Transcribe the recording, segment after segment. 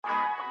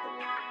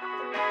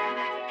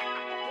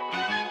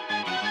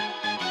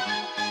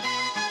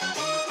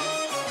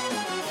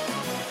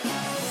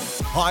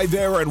Hi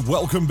there and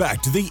welcome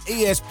back to the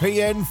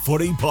ESPN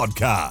Footy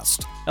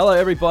Podcast. Hello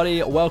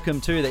everybody, welcome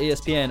to the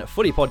ESPN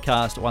Footy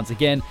Podcast once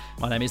again.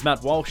 My name is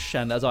Matt Walsh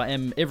and as I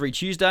am every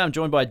Tuesday, I'm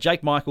joined by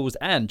Jake Michaels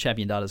and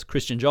Champion Data's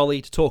Christian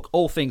Joly to talk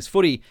all things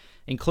footy,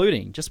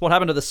 including just what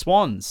happened to the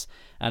Swans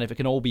and if it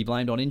can all be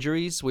blamed on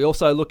injuries. We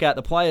also look at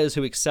the players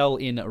who excel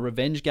in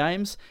revenge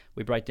games.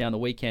 We break down the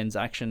weekend's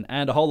action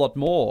and a whole lot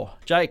more.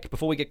 Jake,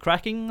 before we get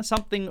cracking,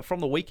 something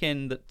from the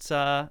weekend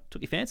that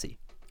took your fancy.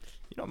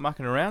 You're not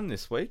mucking around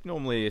this week.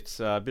 Normally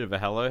it's a bit of a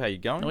hello, how you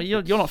going? Well,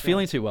 you're not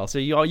feeling too well, so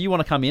you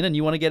want to come in and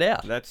you want to get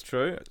out. That's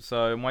true.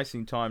 So I'm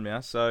wasting time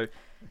now. So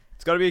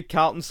it's got to be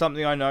Carlton,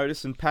 something I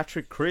noticed, and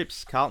Patrick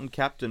Cripps, Carlton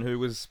captain, who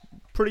was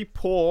pretty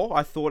poor,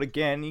 I thought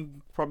again. He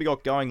probably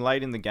got going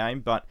late in the game,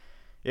 but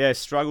yeah,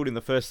 struggled in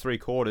the first three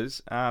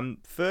quarters.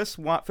 First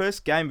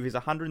game of his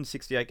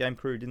 168-game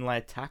career, didn't lay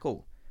a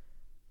tackle.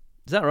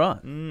 Is that right?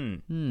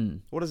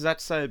 What does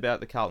that say about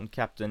the Carlton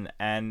captain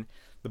and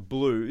the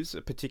Blues,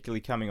 particularly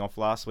coming off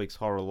last week's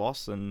horror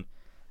loss? And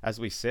as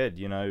we said,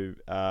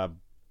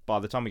 by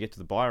the time we get to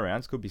the bye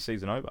rounds, could be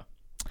season over.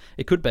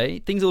 It could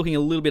be. Things are looking a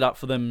little bit up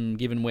for them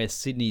given where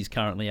Sydney's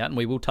currently at, and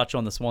we will touch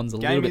on the Swans a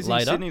little bit later. Game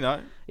is in Sydney, though.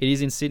 It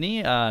is in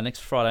Sydney next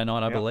Friday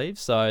night, I believe.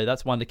 So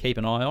that's one to keep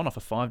an eye on off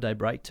a 5-day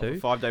break too.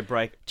 5-day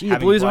break. Gee, the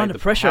Blues are under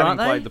pressure, aren't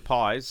they? Having played the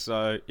Pies,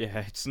 so yeah,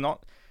 it's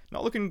not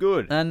looking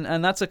good.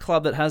 And that's a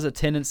club that has a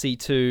tendency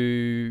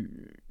to,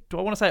 do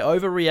I want to say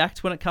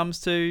overreact when it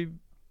comes to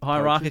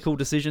hierarchical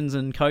decisions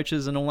and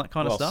coaches and all that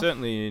kind of stuff? Well,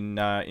 certainly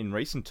in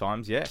recent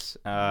times, yes.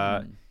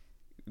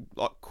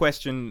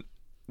 Question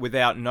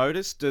without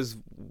notice,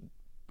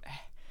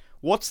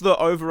 what's the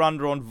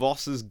over-under on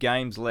Voss's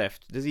games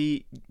left?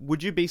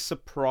 Would you be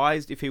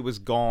surprised if he was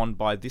gone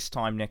by this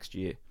time next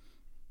year?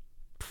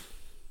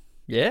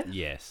 Yeah?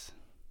 Yes.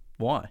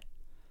 Why?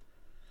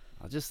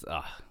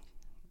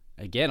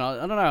 Again, I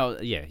don't know.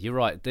 Yeah, you're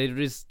right.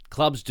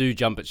 Clubs do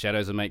jump at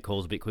shadows and make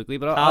calls a bit quickly,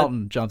 but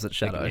Carlton jumps at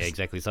shadows. Yeah,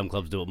 exactly. Some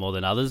clubs do it more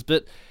than others,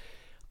 but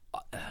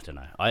I don't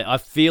know. I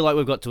feel like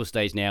we've got to a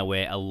stage now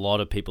where a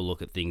lot of people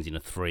look at things in a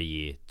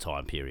 3-year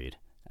time period,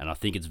 and I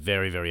think it's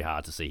very, very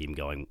hard to see him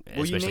going,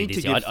 especially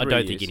this year. I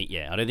don't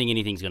think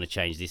anything's going to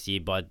change this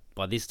year. By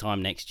this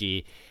time next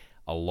year,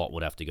 a lot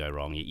would have to go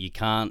wrong. You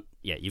can't.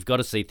 Yeah, you've got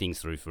to see things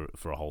through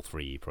for a whole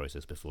 3-year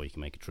process before you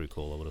can make a true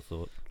call, I would have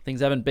thought. Things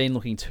haven't been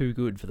looking too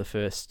good for the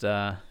first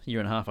year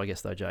and a half, I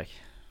guess, though, Jake.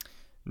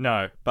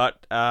 No,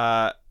 but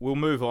we'll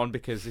move on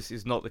because this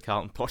is not the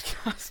Carlton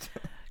podcast.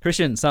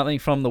 Christian, something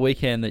from the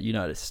weekend that you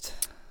noticed?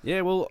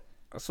 Yeah, well,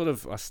 I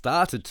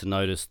started to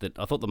notice that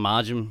I thought the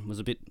margin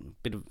was a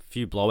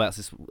few blowouts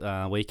this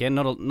weekend.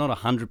 Not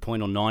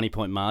 100-point or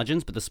 90-point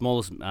margins, but the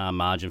smallest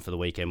margin for the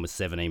weekend was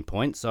 17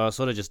 points. So I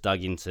sort of just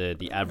dug into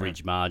the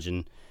average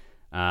margin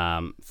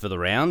for the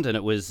round, and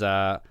it was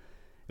at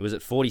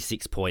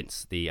 46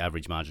 points, the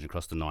average margin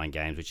across the 9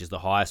 games, which is the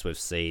highest we've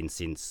seen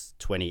since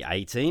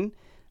 2018,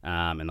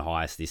 and the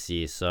highest this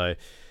year. So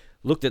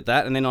looked at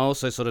that, and then I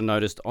also sort of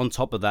noticed on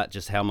top of that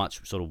just how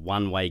much sort of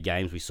one-way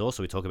games we saw.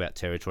 So we talk about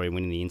territory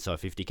winning the inside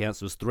 50 counts.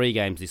 There was 3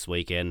 games this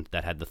weekend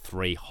that had the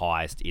 3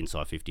 highest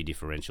inside 50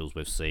 differentials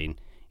we've seen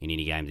in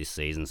any game this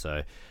season.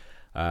 So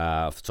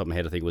off the top of my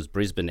head, I think it was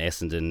Brisbane,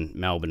 Essendon,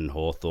 Melbourne, and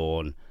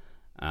Hawthorn.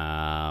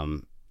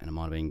 And it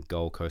might have been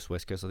Gold Coast,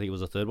 West Coast, I think it was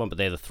the third one. But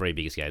they're the 3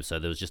 biggest games. So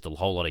there was just a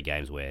whole lot of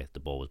games where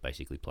the ball was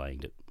basically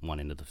playing at one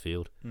end of the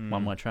field.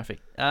 One-way traffic.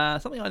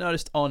 Something I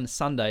noticed on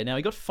Sunday. Now,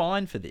 he got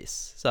fined for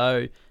this.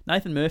 So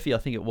Nathan Murphy, I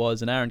think it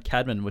was, and Aaron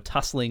Cadman were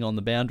tussling on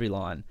the boundary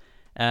line.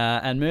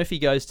 And Murphy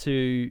goes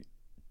to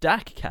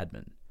dack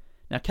Cadman.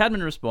 Now,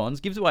 Cadman responds,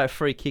 gives away a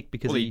free kick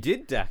because he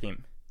did dack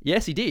him.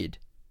 Yes, he did.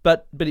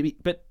 But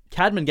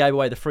Cadman gave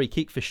away the free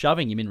kick for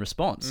shoving him in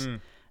response.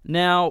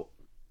 Now,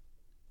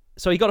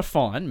 so he got a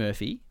fine,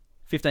 Murphy,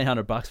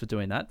 $1,500 for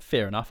doing that.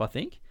 Fair enough, I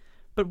think.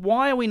 But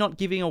why are we not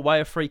giving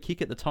away a free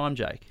kick at the time,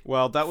 Jake?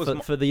 Well, that was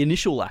for the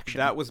initial action.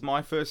 That was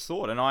my first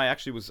thought, and I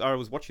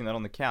was watching that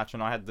on the couch,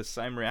 and I had the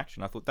same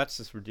reaction. I thought that's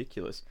just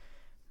ridiculous.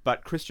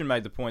 But Christian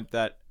made the point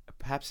that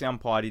perhaps the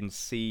umpire didn't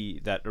see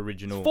that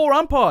original. It's 4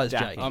 umpires,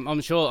 Jake.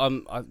 I'm sure.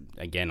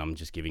 I'm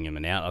just giving him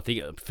an out. I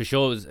think for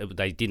sure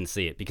they didn't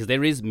see it because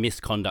there is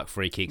misconduct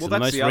free kicks. Well,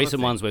 and the most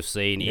recent ones we've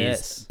seen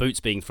is boots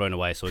being thrown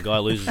away. So a guy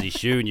loses his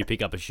shoe and you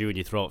pick up a shoe and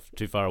you throw it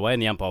too far away,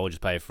 and the umpire will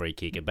just pay a free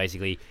kick. And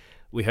basically,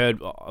 we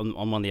heard on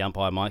one of the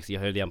umpire mics, you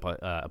heard the umpire,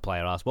 a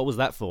player ask, "What was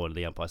that for?" And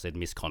the umpire said,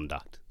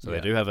 "Misconduct." So they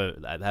do have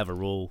a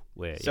rule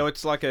where. So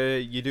it's like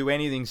you do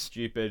anything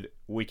stupid,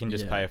 we can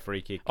just pay a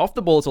free kick. Off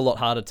the ball, it's a lot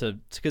harder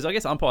because I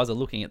guess umpires are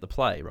looking at the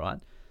play, right?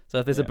 So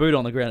if there's a boot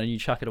on the ground and you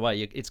chuck it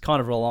away, it's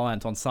kind of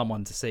reliant on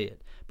someone to see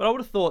it. But I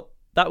would have thought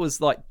that was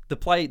like the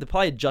play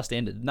had just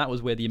ended, and that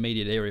was where the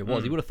immediate area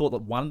was. You would have thought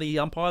that one of the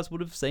umpires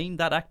would have seen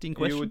that act in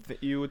question.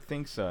 You would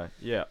think so,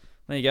 yeah.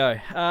 There you go.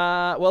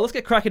 Well, let's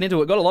get cracking into it.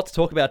 We've got a lot to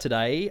talk about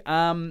today.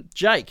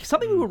 Jake,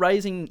 something we were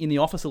raising in the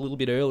office a little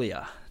bit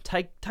earlier,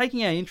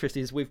 taking our interest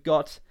is we've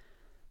got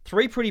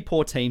 3 pretty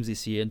poor teams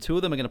this year, and 2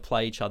 of them are going to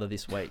play each other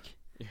this week.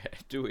 Yeah,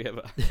 do we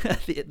ever?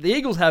 The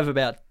Eagles have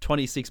about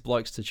 26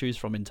 blokes to choose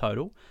from in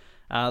total.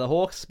 The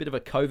Hawks, a bit of a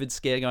COVID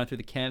scare going through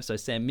the camp, so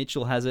Sam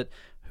Mitchell has it.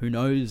 Who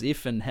knows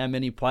if and how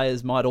many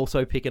players might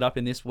also pick it up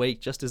in this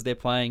week, just as they're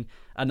playing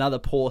another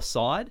poor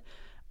side.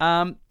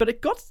 But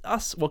it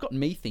got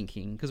me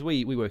thinking, because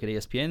we work at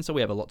ESPN, so we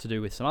have a lot to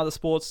do with some other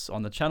sports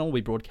on the channel. We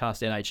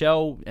broadcast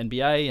NHL,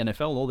 NBA,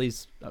 NFL, all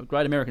these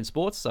great American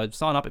sports, so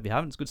sign up if you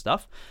haven't, it's good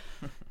stuff.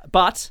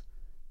 But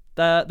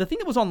the thing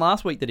that was on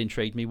last week that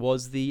intrigued me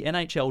was the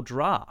NHL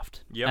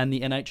draft and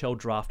the NHL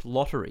draft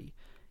lottery.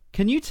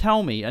 Can you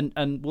tell me,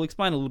 and we'll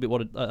explain a little bit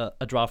what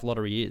a draft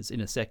lottery is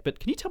in a sec, but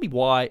can you tell me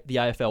why the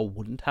AFL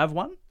wouldn't have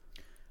one?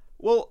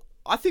 Well,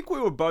 I think we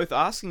were both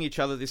asking each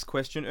other this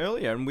question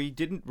earlier, and we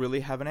didn't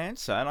really have an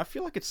answer. And I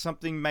feel like it's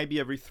something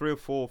maybe every 3 or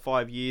 4 or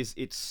 5 years,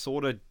 it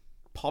sort of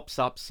pops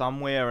up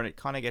somewhere and it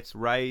kind of gets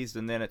raised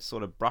and then it's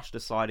sort of brushed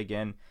aside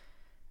again.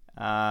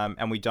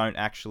 And we don't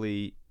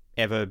actually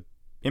ever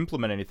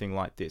implement anything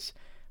like this.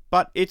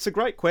 But it's a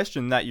great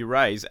question that you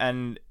raise,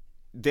 and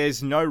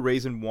there's no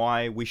reason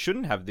why we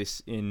shouldn't have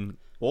this in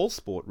all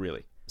sport,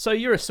 really. So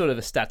you're a sort of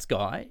a stats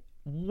guy.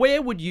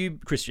 Where would you,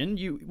 Christian,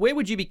 where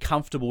would you be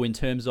comfortable in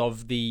terms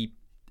of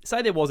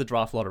say there was a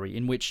draft lottery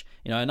in which,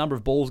 a number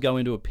of balls go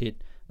into a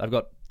pit, they've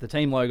got the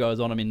team logos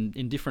on them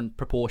in different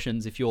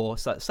proportions. If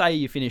say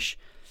you finish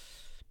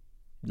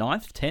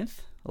 9th, 10th,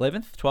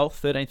 11th, 12th,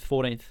 13th,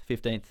 14th,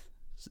 15th,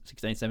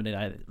 16th, 17th,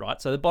 18th,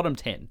 right? So the bottom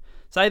 10.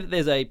 Say that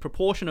there's a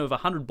proportion of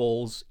 100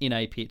 balls in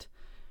a pit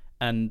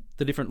and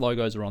the different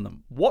logos are on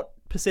them. What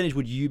percentage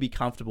would you be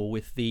comfortable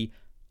with the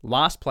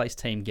last place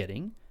team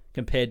getting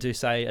compared to,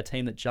 say, a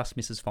team that just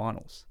misses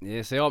finals?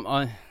 Yeah, see,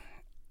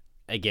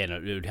 again,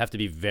 it would have to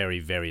be very,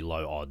 very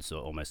low odds,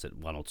 or almost at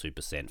 1 or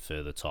 2%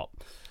 further top.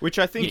 Which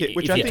I think it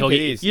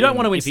is. You don't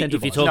want to incentivize.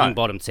 If you're talking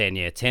bottom 10,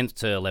 10th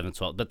to 11th,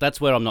 12th. But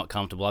that's where I'm not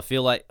comfortable. I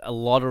feel like a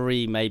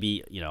lottery,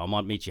 maybe, I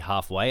might meet you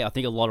halfway. I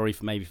think a lottery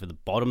for the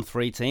bottom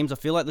 3 teams. I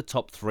feel like the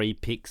top 3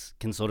 picks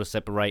can sort of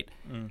separate,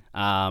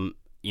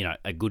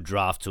 a good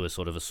draft to a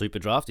sort of a super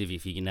draft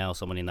if you can nail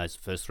someone in those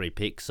first 3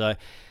 picks. So,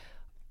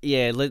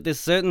 yeah, there's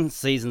certain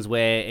seasons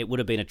where it would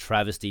have been a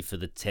travesty for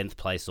the 10th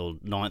place or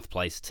 9th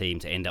place team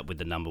to end up with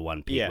the number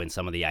 1 pick when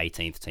some of the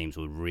 18th teams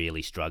were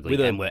really struggling.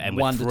 With and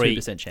we're 1 to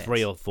 2% chance.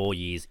 3 or 4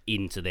 years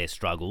into their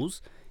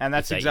struggles. And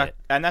that's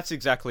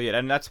exactly it.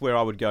 And that's where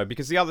I would go.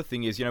 Because the other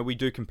thing is, we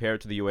do compare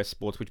it to the US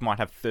sports, which might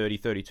have 30,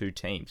 32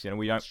 teams.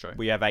 We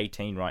have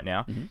 18 right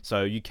now. Mm-hmm.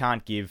 So you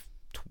can't give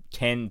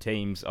 10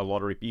 teams a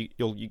lottery.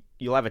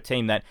 You'll have a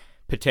team that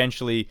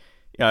potentially,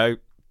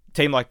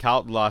 team like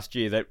Carlton last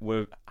year that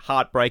were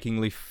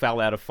heartbreakingly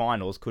fell out of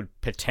finals could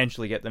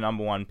potentially get the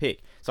number 1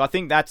 pick. So I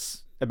think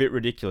that's a bit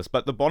ridiculous.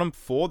 But the bottom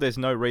 4, there's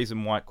no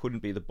reason why it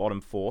couldn't be the bottom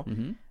 4.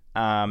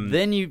 Mm-hmm.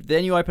 Then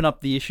you open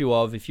up the issue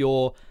of, if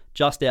you're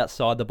just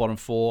outside the bottom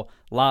 4,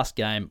 last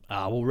game,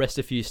 we'll rest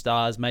a few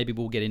stars, maybe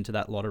we'll get into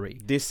that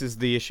lottery. This is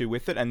the issue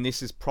with it, and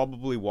this is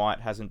probably why it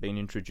hasn't been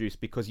introduced,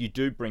 because you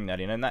do bring that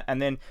in.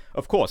 And then,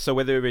 of course, so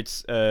whether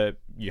it's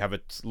you have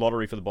a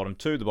lottery for the bottom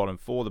 2, the bottom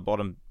 4, the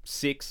bottom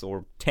 6,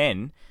 or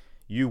 10,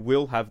 you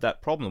will have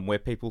that problem where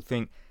people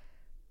think,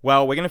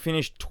 well, we're going to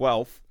finish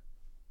 12th.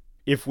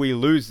 If we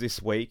lose this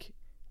week,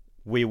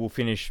 we will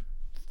finish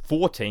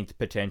 14th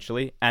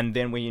potentially, and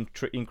then we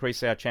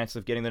increase our chance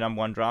of getting the number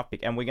 1 draft pick,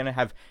 and we're going to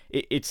have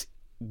it's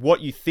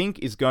what you think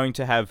is going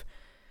to have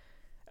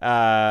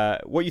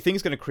what you think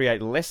is going to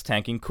create less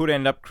tanking could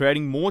end up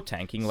creating more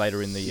tanking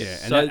later in the year.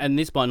 And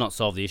this might not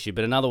solve the issue,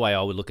 but another way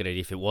I would look at it,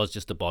 if it was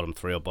just the bottom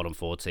 3 or bottom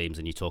 4 teams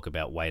and you talk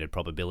about weighted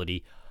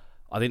probability,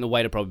 I think the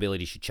weighted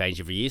probability should change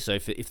every year. So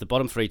if the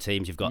bottom 3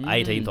 teams, you've got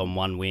 18th on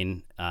 1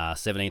 win,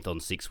 17th on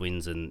 6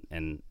 wins,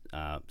 and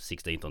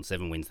 16th on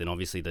 7 wins, then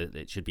obviously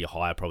it should be a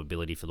higher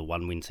probability for the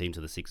 1-win team to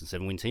the 6 and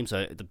 7 win team.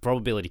 So the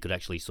probability could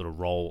actually sort of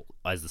roll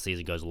as the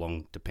season goes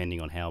along, depending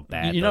on how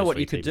bad. What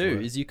you could do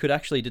is you could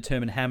actually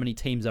determine how many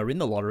teams are in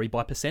the lottery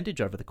by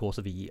percentage over the course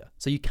of a year.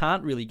 So you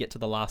can't really get to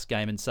the last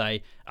game and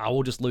say,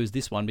 we'll just lose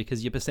this one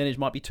because your percentage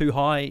might be too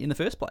high in the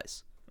first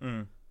place.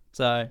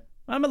 So,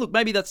 look,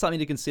 maybe that's something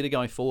to consider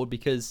going forward,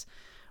 because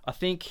I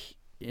think,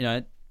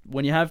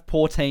 when you have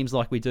poor teams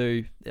like we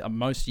do,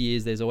 most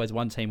years there's always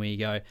one team where you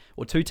go,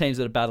 or 2 teams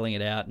that are battling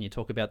it out, and you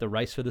talk about the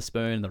race for the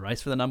spoon and the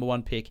race for the number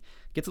 1 pick. It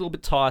gets a little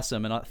bit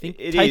tiresome, and I think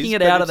taking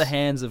it out of the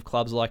hands of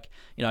clubs like,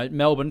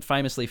 Melbourne,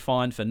 famously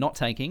fined for not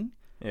tanking,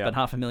 but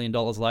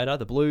 $500,000 later,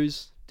 the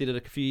Blues did it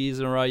a few years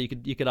in a row.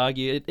 You could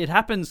argue it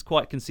happens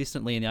quite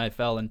consistently in the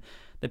AFL, and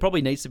there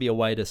probably needs to be a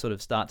way to sort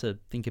of start to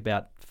think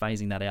about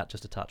phasing that out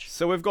just a touch.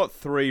 So we've got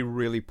 3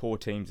 really poor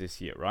teams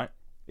this year, right?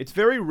 It's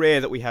very rare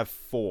that we have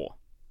 4.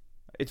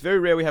 It's very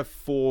rare we have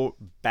 4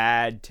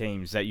 bad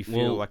teams that you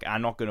feel like are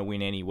not going to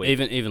win any week.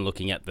 Even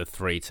looking at the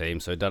 3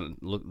 teams, so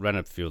run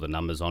a few of the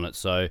numbers on it.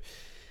 So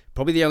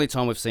probably the only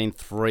time we've seen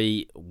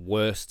 3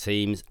 worst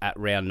teams at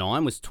round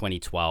 9 was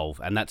 2012,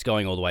 and that's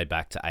going all the way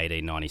back to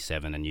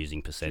 1897 and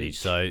using percentage.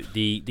 So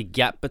the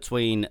gap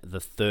between the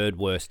 3rd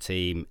worst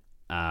team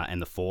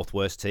and the 4th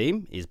worst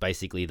team is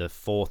basically the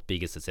 4th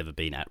biggest that's ever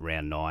been at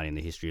round 9 in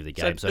the history of the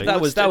game. So that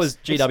was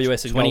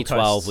GWS and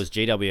 2012 was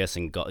GWS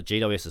and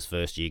GWS's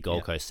first year,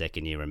 Gold Coast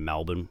second year, and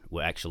Melbourne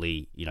were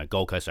actually,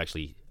 Gold Coast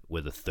actually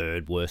were the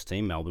third worst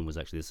team. Melbourne was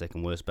actually the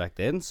second worst back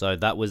then. So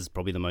that was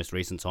probably the most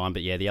recent time.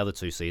 But yeah, the other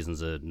two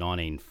seasons are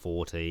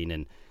 1914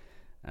 and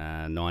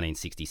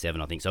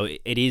 1967, I think. So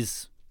it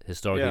is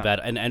historically bad.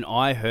 And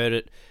I heard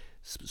it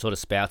sort of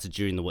spouted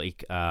during the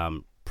week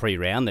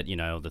pre-round that,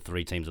 the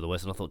three teams of the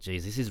West. And I thought,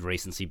 geez, this is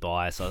recency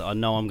bias. I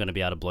know I'm going to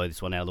be able to blow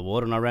this one out of the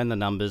water. And I ran the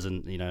numbers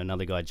and,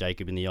 another guy,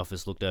 Jacob, in the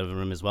office looked over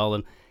them as well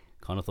and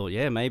kind of thought,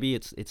 yeah, maybe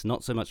it's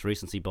not so much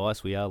recency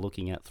bias. We are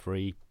looking at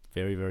three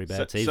very, very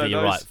bad teams. So but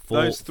you're right,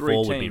 those three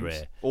four teams, would be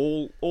rare.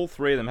 All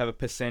three of them have a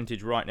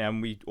percentage right now,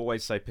 and we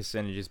always say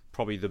percentage is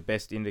probably the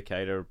best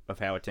indicator of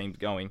how a team's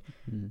going.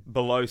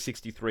 Below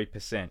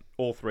 63%,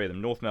 all three of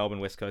them, North Melbourne,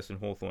 West Coast and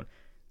Hawthorn.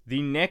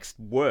 The next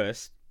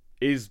worst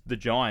is the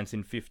Giants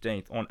in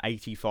 15th on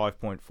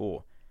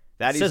 85.4.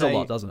 That says a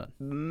lot, doesn't it?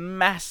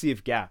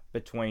 Massive gap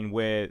between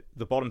where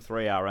the bottom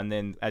three are and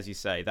then, as you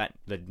say,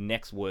 the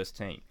next worst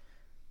team.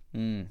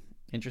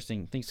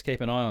 Interesting. Things to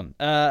keep an eye on.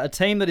 A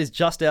team that is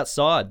just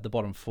outside the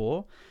bottom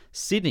four,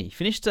 Sydney,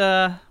 finished,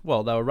 they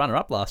were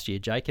runner-up last year,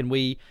 Jake, and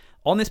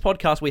on this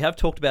podcast, we have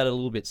talked about it a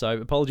little bit, so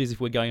apologies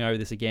if we're going over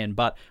this again,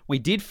 but we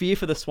did fear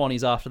for the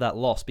Swannies after that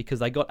loss because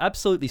they got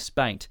absolutely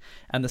spanked,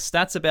 and the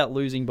stats about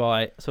losing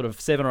by sort of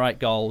 7 or 8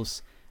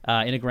 goals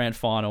in a grand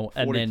final,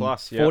 and then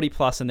 40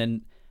 plus, and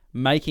then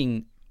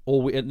making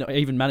or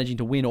even managing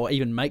to win or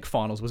even make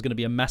finals was going to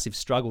be a massive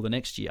struggle the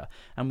next year.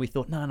 And we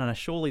thought, no,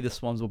 surely the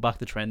Swans will buck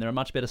the trend. They're a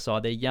much better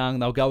side. They're young.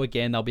 They'll go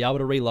again. They'll be able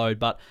to reload.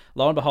 But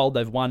lo and behold,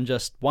 they've won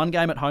just one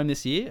game at home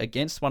this year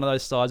against one of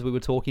those sides we were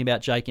talking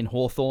about, Jake, in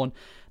Hawthorn.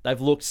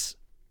 They've looked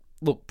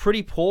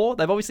pretty poor.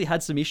 They've obviously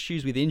had some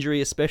issues with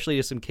injury, especially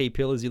to some key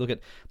pillars. You look at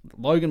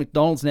Logan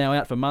McDonald's now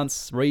out for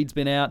months. Reed's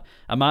been out.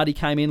 Amadi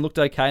came in, looked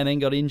okay, and then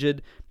got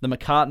injured. The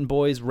McCartan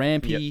boys,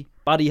 Rampy,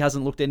 Buddy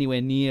hasn't looked anywhere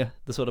near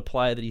the sort of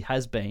player that he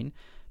has been.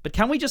 But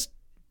can we just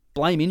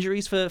blame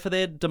injuries for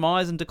their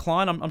demise and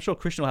decline? I'm sure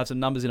Christian will have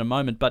some numbers in a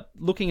moment, but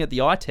looking at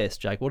the eye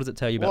test, Jake, what does it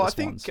tell you about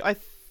the Swans? I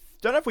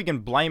don't know if we can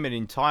blame it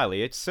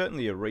entirely. It's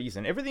certainly a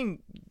reason.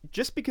 Everything,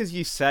 just because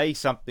you say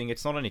something,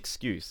 it's not an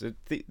excuse.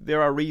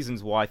 There are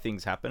reasons why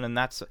things happen, and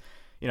that's,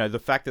 the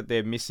fact that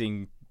they're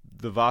missing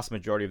the vast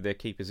majority of their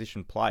key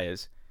position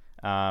players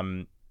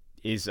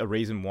is a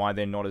reason why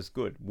they're not as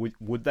good.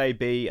 Would they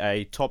be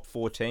a top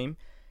 4 team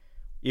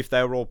if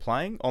they were all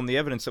playing? On the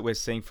evidence that we're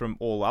seeing from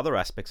all other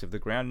aspects of the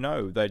ground,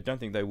 no, they don't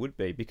think they would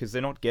be, because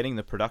they're not getting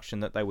the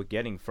production that they were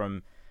getting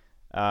from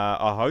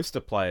a host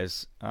of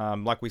players,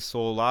 like we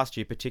saw last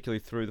year, particularly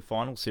through the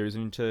final series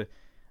and to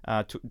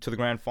the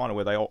grand final,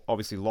 where they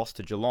obviously lost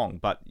to Geelong.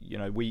 But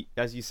we,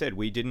 as you said,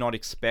 we did not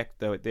expect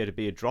there to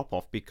be a drop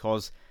off,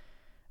 because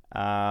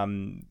a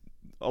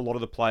lot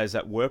of the players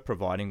that were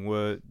providing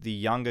were the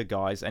younger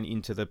guys, and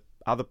into the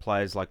other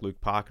players like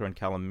Luke Parker and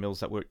Callum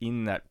Mills that were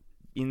in that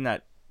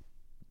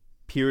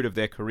period of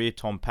their career.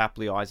 Tom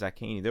Papley, Isaac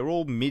Heaney, they're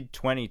all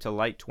mid-20 to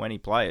late 20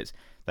 players.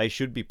 They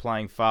should be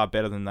playing far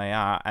better than they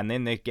are, and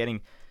then they're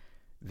getting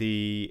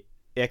the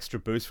extra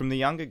boost from the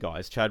younger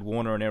guys. Chad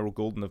Warner and Errol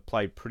Goulden have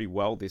played pretty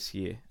well this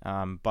year,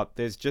 but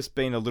there's just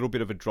been a little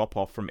bit of a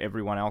drop-off from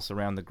everyone else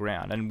around the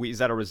ground. And is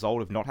that a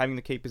result of not having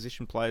the key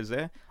position players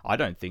there? I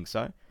don't think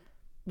so.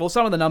 Well,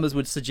 some of the numbers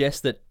would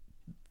suggest that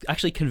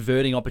actually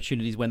converting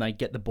opportunities when they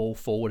get the ball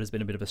forward has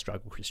been a bit of a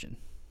struggle, Christian.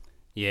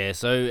 Yeah,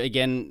 so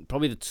again,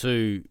 probably the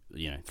two,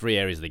 3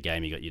 areas of the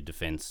game. You got your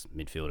defence,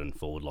 midfield and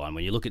forward line.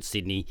 When you look at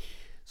Sydney,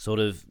 sort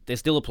of, they're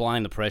still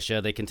applying the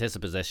pressure. Their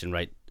contested possession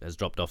rate has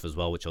dropped off as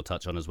well, which I'll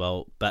touch on as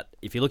well. But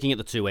if you're looking at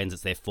the two ends,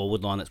 it's their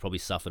forward line that's probably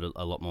suffered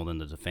a lot more than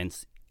the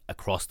defence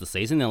across the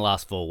season. In the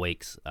last 4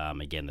 weeks,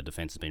 again, the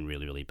defence has been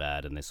really, really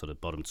bad, and they're sort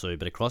of bottom 2.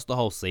 But across the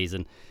whole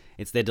season,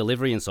 it's their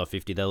delivery inside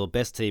 50. They were the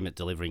best team at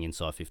delivering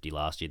inside 50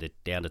 last year. They're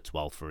down to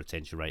 12th for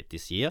retention rate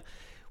this year,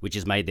 which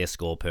has made their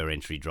score per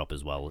entry drop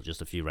as well,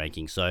 just a few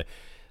rankings.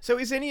 So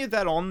is any of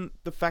that on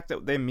the fact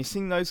that they're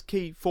missing those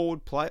key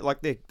forward play,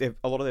 like they're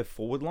a lot of their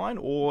forward line,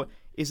 or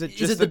is it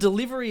just... Is it the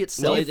delivery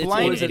itself? It's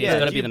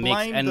got to be the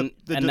mix,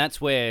 and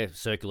that's where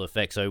circular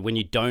effect. So when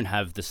you don't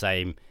have the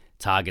same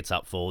targets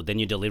up forward, then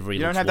your delivery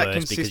looks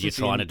worse because you're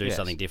trying to do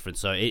something different.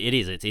 So it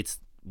is. It's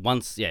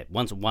once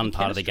one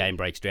part of the game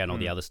breaks down, all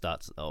the other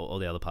parts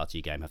of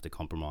your game have to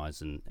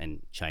compromise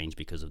and change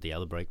because of the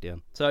other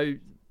breakdown. So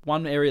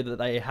one area that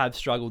they have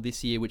struggled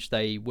this year, which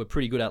they were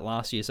pretty good at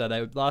last year.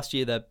 So last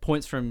year, the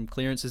points from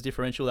clearances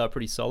differential, they were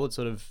pretty solid,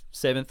 sort of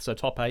 7th, so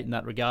top 8 in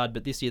that regard.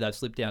 But this year, they've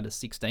slipped down to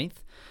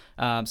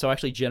 16th. So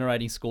actually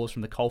generating scores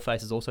from the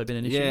coalface has also been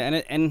an issue.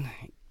 Yeah, and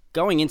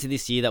going into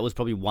this year, that was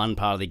probably one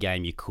part of the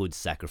game you could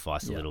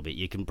sacrifice a little bit.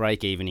 You can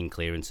break even in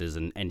clearances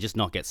and just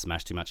not get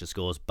smashed too much of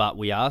scores. But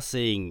we are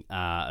seeing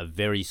a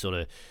very sort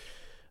of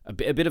a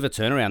bit of a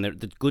turnaround.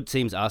 The good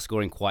teams are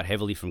scoring quite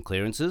heavily from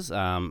clearances.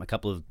 A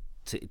couple of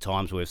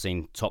times where we've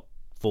seen top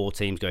 4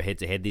 teams go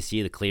head-to-head this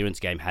year, the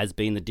clearance game has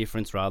been the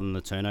difference rather than the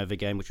turnover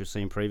game, which we've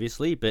seen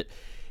previously. But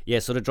yeah,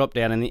 sort of dropped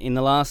down. And in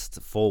the last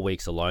 4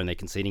 weeks alone, they're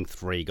conceding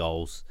 3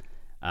 goals,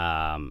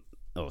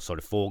 or sort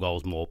of 4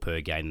 goals more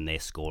per game than they're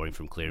scoring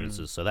from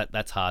clearances. So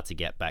that's hard to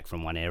get back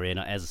from one area. And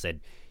as I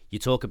said, you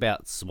talk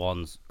about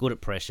Swans, good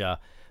at pressure,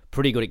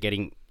 pretty good at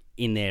getting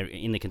in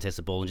the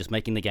contested ball and just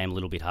making the game a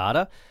little bit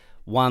harder.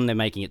 One, they're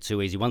making it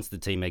too easy. Once the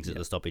team exit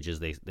the stoppages,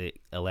 they're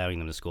allowing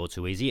them to score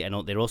too easy,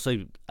 and they're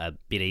also a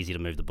bit easy to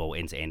move the ball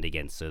end to end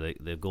against. So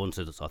they've gone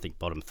to, I think,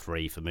 bottom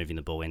 3 for moving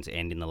the ball end to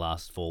end in the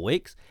last 4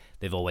 weeks.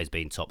 They've always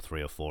been top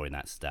 3 or 4 in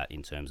that stat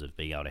in terms of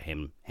being able to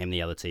hem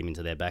the other team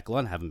into their back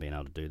line. Haven't been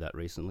able to do that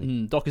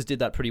recently. Dockers did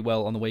that pretty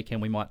well on the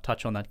weekend. We might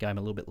touch on that game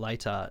a little bit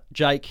later.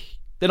 Jake,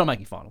 they're not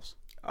making finals.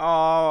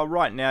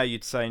 Right now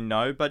you'd say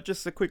no, but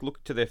just a quick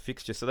look to their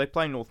fixture. So they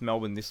play North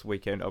Melbourne this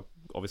weekend,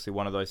 obviously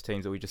one of those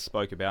teams that we just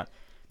spoke about.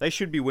 They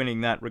should be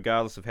winning that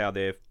regardless of how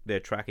they're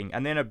tracking.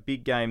 And then a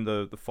big game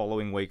the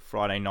following week,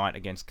 Friday night,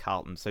 against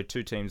Carlton. So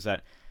two teams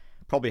that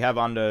probably have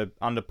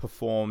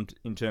underperformed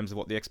in terms of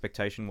what the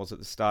expectation was at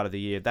the start of the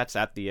year. That's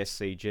at the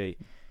SCG.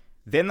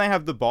 Then they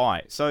have the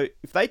bye. So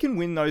if they can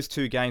win those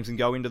 2 games and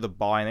go into the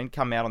bye and then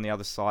come out on the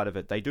other side of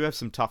it, they do have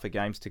some tougher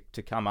games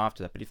to come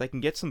after that. But if they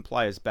can get some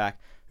players back,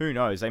 who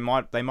knows? They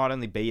might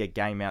only be a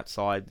game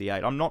outside the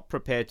 8. I'm not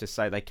prepared to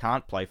say they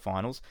can't play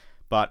finals,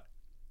 but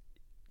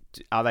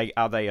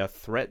are they a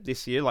threat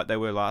this year like they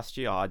were last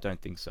year? I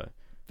don't think so.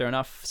 Fair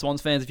enough.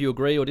 Swans fans, if you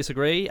agree or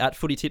disagree, at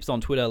Footy Tips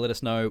on Twitter, let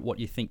us know what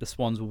you think the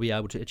Swans will be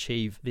able to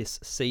achieve this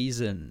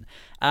season.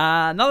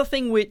 Another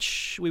thing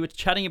which we were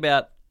chatting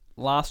about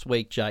last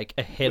week, Jake,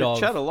 we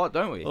chat a lot,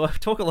 don't we? Well, we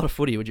talk a lot of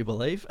footy, would you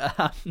believe?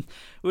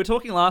 We were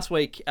talking last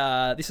week,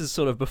 this is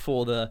sort of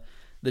before the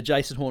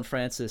Jason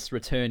Horne-Francis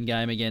return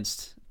game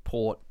against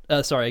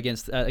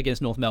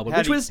against North Melbourne.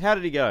 How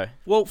did he go?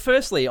 Well,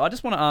 firstly, I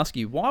just want to ask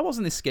you, why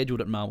wasn't this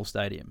scheduled at Marvel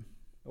Stadium?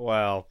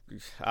 Well,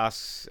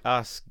 ask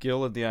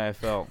Gil at the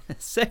AFL.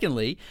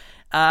 Secondly,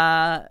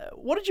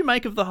 what did you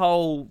make of the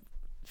whole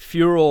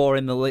furor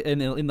in the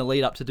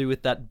lead up to do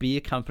with that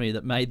beer company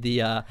that made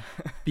the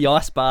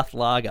ice bath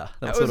lager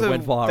that sort of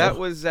went viral? That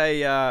was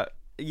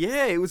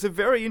it was a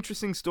very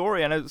interesting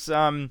story, and it's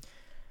so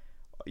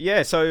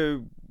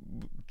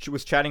she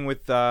was chatting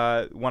with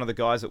one of the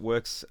guys that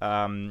works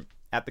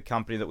at the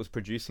company that was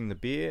producing the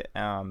beer.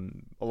 A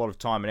lot of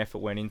time and effort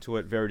went into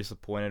it. Very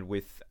disappointed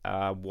with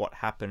what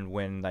happened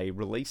when they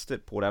released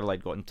it. Port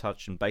Adelaide got in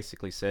touch and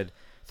basically said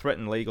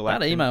threatened legal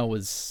action. That email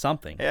was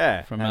something.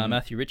 Yeah, from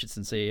Matthew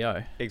Richardson,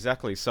 CEO.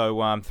 Exactly.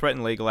 So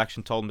threatened legal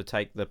action, told them to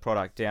take the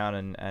product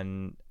down,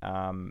 and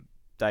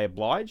they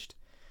obliged.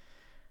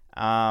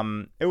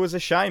 It was a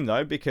shame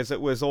though, because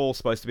it was all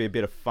supposed to be a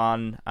bit of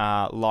fun,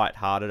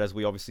 light-hearted, as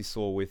we obviously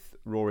saw with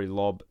Rory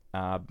Lobb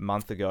a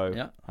month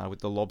ago with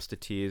the Lobster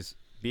Tears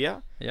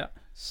beer. Yeah,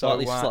 so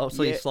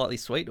slightly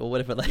sweet or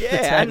whatever.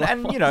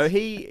 And you know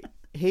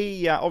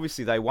he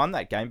obviously they won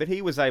that game, but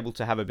he was able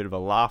to have a bit of a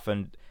laugh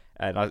and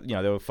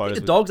there were photos.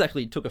 The Dogs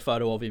actually took a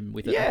photo of him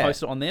with it and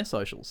posted it on their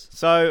socials.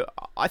 So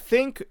I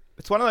think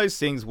it's one of those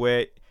things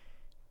where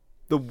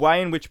the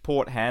way in which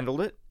Port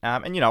handled it,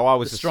 I'm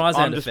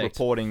just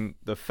reporting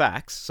the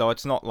facts, so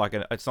it's not like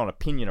it's not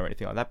opinion or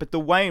anything like that. But the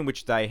way in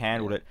which they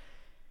handled it,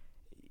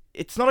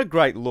 it's not a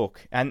great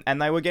look, and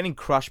they were getting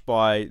crushed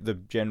by the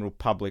general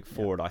public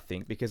for it. I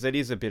think because it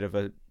is a bit of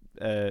a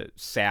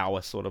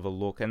sour sort of a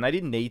look, and they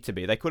didn't need to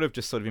be. They could have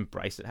just sort of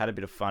embraced it, had a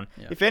bit of fun.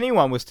 Yeah. If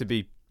anyone was to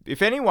be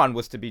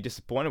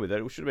disappointed with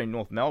it, it should have been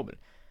North Melbourne.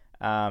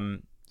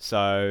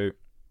 So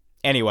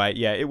anyway,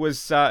 it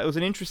was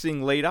an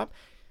interesting lead up.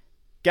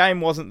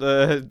 Game wasn't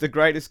the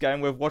greatest game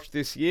we've watched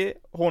this year.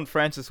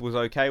 Horne-Francis was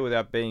okay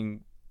without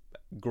being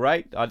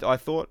great, I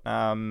thought.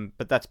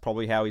 But that's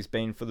probably how he's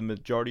been for the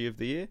majority of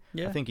the year.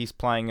 Yeah. I think he's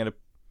playing at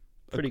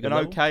an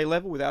okay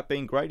level without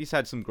being great. He's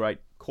had some great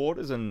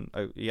quarters, and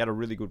he had a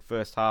really good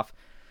first half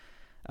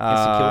 2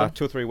 or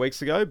 3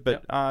 weeks ago.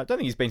 But I don't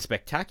think he's been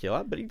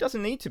spectacular, but he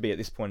doesn't need to be at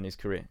this point in his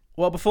career.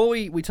 Well, before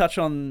we touch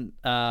on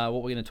what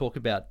we're going to talk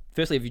about,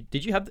 firstly,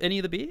 did you have any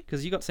of the beer?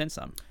 Because you got sent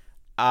some.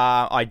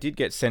 I did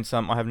get sent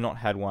some. I have not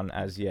had one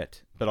as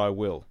yet, but I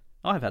will.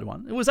 I have had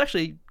one. It was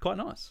actually quite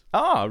nice.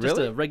 Oh, really? Just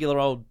a regular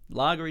old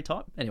lagery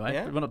type. Anyway,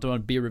 we're not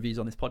doing beer reviews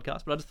on this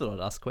podcast, but I just thought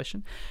I'd ask a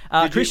question.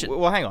 Christian.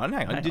 Hang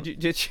on.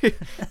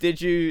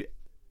 Did you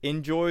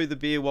enjoy the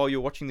beer while you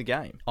were watching the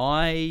game?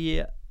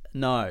 No.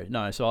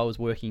 So I was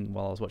working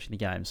while I was watching the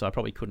game, so I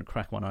probably couldn't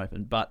crack one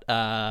open. But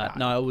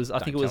no, it was. I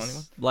think it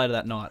was later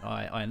that night.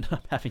 I ended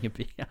up having a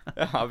beer.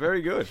 Oh,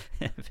 very good.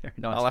 Very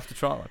nice. I'll have to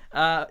try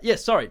one.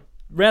 Sorry.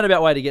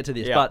 Roundabout way to get to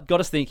this, but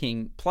got us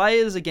thinking,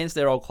 players against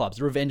their old clubs,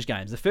 revenge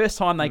games. The first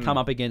time they come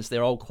up against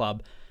their old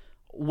club,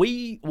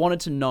 we wanted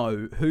to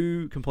know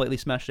who completely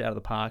smashed it out of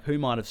the park, who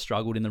might have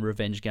struggled in the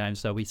revenge game.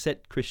 So we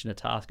set Christian a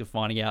task of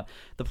finding out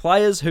the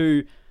players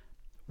who,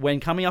 when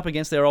coming up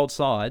against their old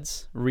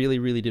sides, really,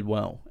 really did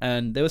well.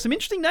 And there were some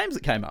interesting names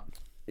that came up.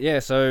 Yeah,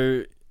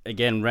 so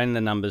again, ran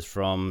the numbers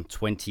from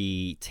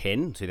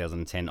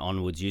 2010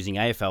 onwards, using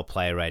AFL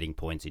player rating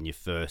points in your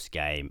first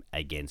game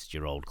against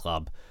your old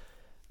club.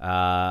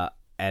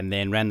 And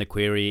then ran the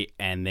query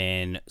and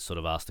then sort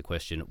of asked the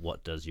question,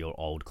 what does your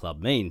old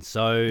club mean?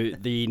 So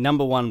the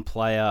number one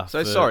player...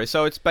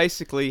 So it's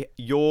basically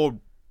your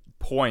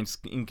points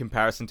in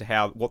comparison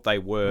to what they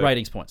were...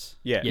 Ratings points.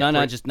 Yeah.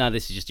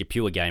 This is just your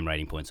pure game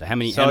rating points. So how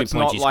many points you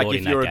scored in that game. So it's not like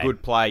if you're a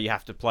good player, you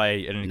have to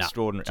play at an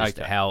extraordinary... Just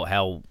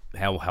how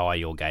how high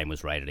your game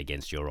was rated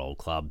against your old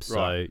club. So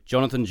Right.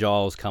 Jonathan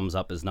Giles comes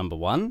up as number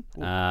 1,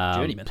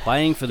 journeyman.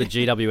 playing for the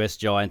GWS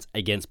Giants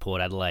against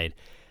Port Adelaide.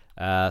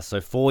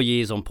 So 4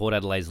 years on Port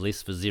Adelaide's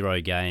list for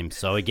 0 games.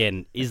 So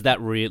again, is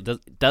that real?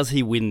 Does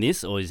he win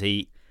this, or is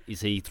he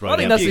thrown I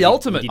think out that's because the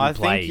ultimate he didn't I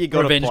play? think you got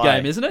to revenge play.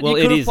 game, isn't it? Well,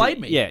 you could it have is. played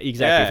me. Yeah,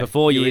 exactly. Yeah, For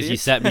 4 you years, you idiot.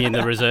 sat me in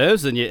the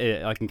reserves, and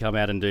I can come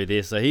out and do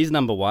this. So he's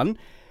number 1.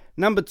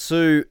 Number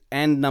 2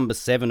 and number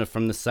 7 are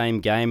from the same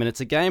game, and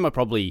it's a game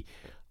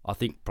I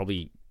think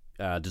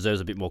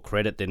deserves a bit more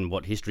credit than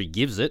what history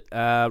gives it.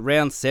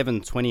 Round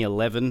 7,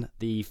 2011,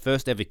 the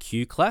first ever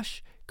Q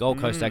clash. Gold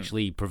Coast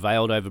actually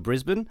prevailed over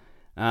Brisbane,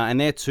 and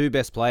their 2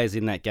 best players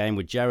in that game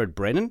were Jared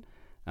Brennan,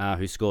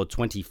 who scored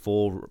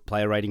 24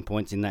 player rating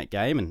points in that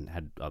game and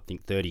had, I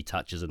think, 30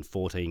 touches and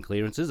 14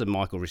 clearances, and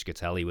Michael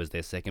Riscatelli was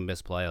their second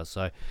best player.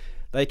 So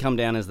they come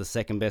down as the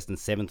second best and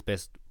 7th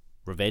best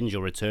revenge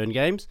or return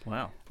games.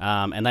 Wow.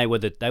 And they were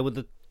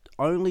the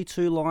only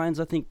 2 Lions,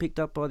 I think, picked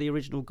up by the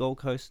original Gold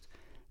Coast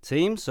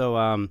team.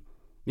 So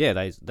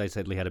they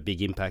certainly had a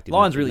big impact.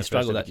 Lions in really the first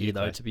struggled ever that year, Q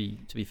though,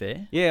 clash. to be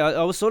fair. Yeah,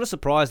 I was sort of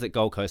surprised that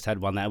Gold Coast had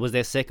won that. It was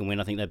their second win.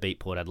 I think they beat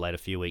Port Adelaide a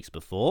few weeks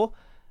before.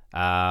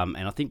 And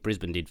I think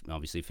Brisbane did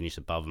obviously finish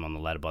above them on the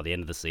ladder by the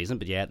end of the season.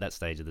 But yeah, at that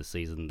stage of the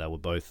season, they were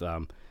both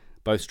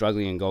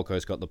struggling, and Gold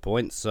Coast got the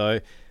points. So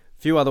a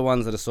few other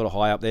ones that are sort of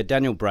high up there.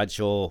 Daniel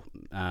Bradshaw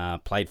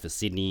played for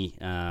Sydney,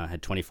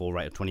 had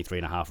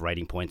 23.5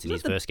 rating points in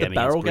his first game against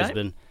barrel game?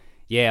 Brisbane.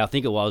 Yeah, I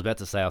think it was. I was about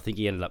to say, I think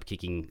he ended up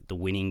kicking the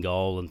winning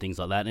goal and things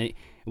like that. And it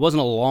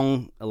wasn't a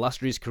long,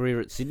 illustrious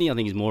career at Sydney. I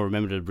think he's more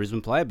remembered as a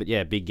Brisbane player. But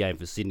yeah, big game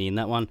for Sydney in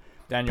that one.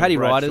 Daniel Paddy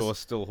Bradshaw Ryder's-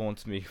 still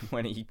haunts me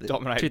when he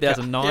dominated.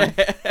 2009.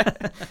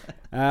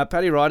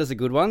 Paddy Ryder's a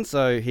good one.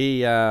 So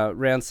he,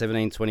 round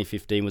 17,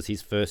 2015 was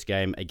his first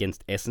game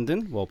against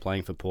Essendon while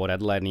playing for Port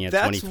Adelaide, and he had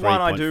That's 23.5.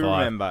 one I do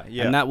remember.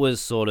 Yeah. And that was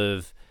sort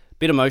of a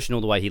bit emotional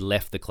the way he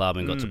left the club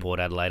and got to Port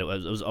Adelaide. It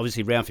was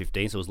obviously round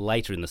 15, so it was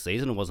later in the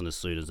season. It wasn't as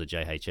soon as the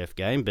JHF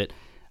game, but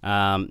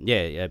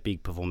a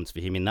big performance for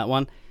him in that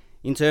one.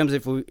 In terms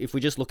of if we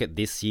just look at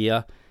this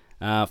year,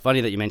 funny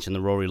that you mentioned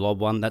the Rory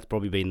Lobb one. That's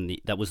probably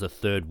that was the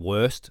 3rd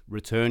worst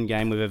return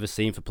game we've ever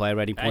seen for player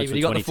rating points Hey, for but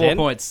he got 2010. the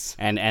 4 points.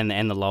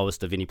 And the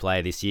lowest of any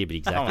player this year, but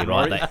exactly Oh,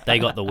 right. Rory. They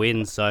got the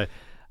win. So,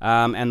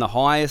 and the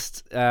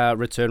highest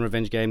return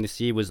revenge game this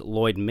year was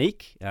Lloyd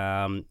Meek,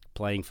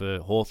 playing for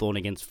Hawthorn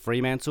against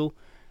Fremantle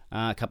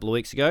a couple of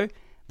weeks ago.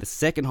 The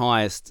second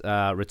highest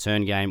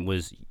return game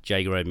was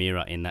Jager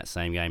O'Meara in that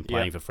same game,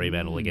 playing for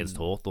Fremantle against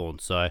Hawthorn.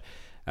 So,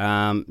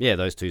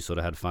 those two sort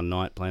of had a fun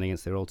night playing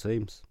against their old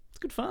teams. It's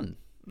good fun.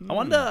 I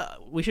wonder,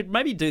 we should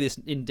maybe do this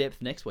in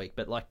depth next week,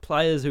 but like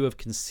players who have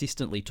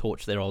consistently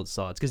torched their old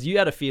sides. Because you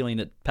had a feeling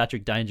that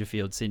Patrick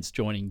Dangerfield, since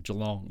joining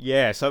Geelong.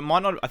 Yeah, so it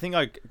might not. I think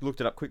I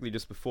looked it up quickly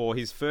just before.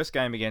 His first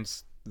game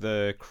against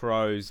the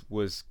Crows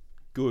was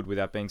good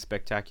without being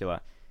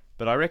spectacular,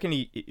 but I reckon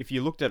if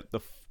you looked at the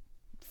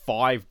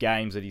 5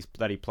 games that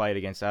he played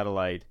against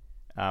Adelaide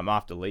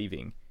after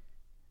leaving,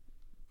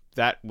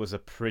 that was a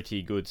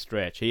pretty good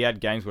stretch. He had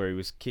games where he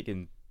was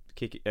kicking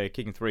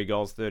 3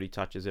 goals, 30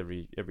 touches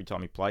every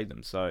time he played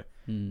them. So,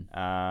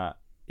 I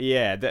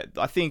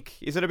think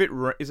is it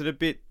a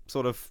bit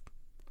sort of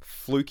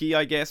fluky,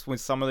 I guess,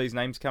 with some of these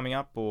names coming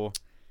up, or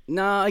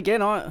No,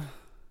 again, I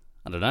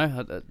don't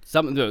know.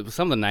 Some of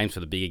the names for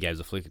the bigger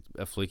games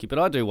are fluky, but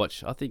I do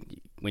watch. I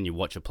think when you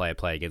watch a player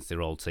play against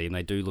their old team,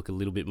 they do look a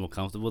little bit more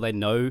comfortable. They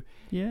know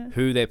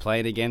who they're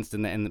playing against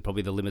and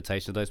probably the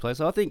limitation of those players.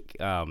 So I think,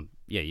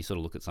 you sort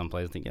of look at some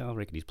players and think, I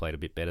reckon he's played a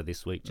bit better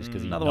this week just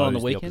because he Another knows one on the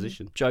the weekend,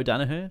 opposition. Joe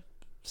Danaher,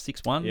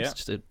 6-1. Yeah. It's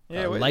just a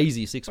Yeah,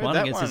 lazy where'd 6-1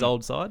 that against his one-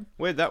 old side.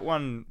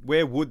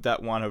 where would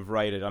that one have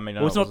rated? I mean,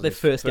 Well, it's not their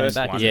first game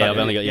back, is it? Yeah,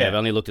 I've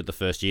only looked at the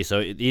first year.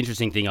 So the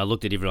interesting thing, I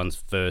looked at everyone's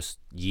first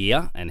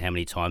year and how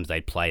many times they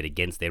played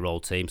against their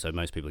old team. So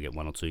most people get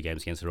 1 or 2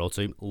 games against their old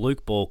team.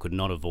 Luke Ball could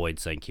not avoid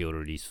St Kilda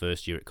at his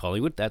first year at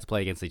Collingwood. They had to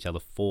play against each other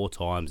 4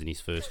 times in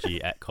his first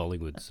year at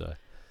Collingwood.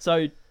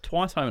 So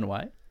twice home and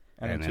away.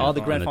 And the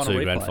grand and the final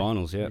 2 grand replay.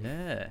 finals, yeah.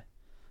 Yeah.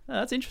 Oh,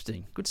 that's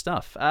interesting. Good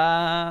stuff.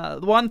 The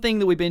one thing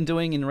that we've been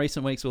doing in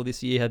recent weeks or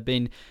this year have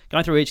been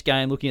going through each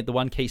game, looking at the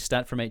one key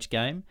stat from each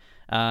game.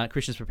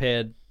 Christian's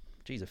prepared,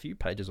 a few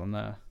pages on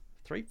there.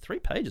 Three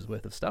pages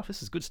worth of stuff.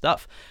 This is good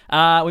stuff.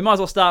 We might as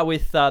well start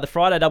with the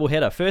Friday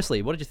doubleheader.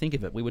 Firstly, what did you think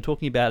of it? We were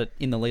talking about it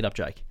in the lead-up,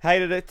 Jake.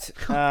 hated it.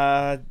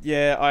 I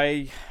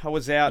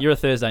was out. You're a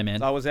Thursday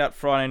man. I was out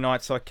Friday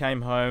night, so I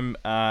came home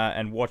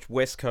and watched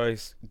West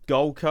Coast,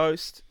 Gold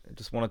Coast. I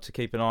just wanted to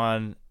keep an eye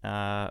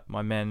on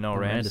my man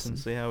Noah Anderson,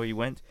 see how he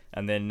went,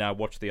 and then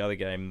watch the other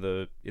game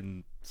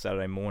in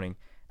Saturday morning.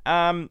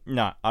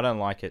 No, I don't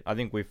like it. I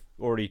think we've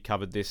already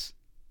covered this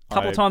A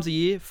couple of times a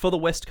year for the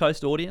West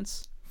Coast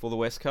audience. for the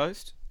West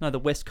Coast. No, the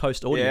West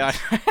Coast audience.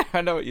 Yeah,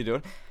 I know what you're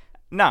doing.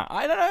 No,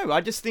 I don't know. I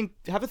just think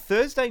have a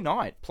Thursday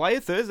night. Play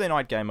a Thursday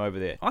night game over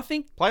there. I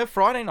think Play a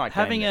Friday night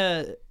having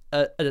game.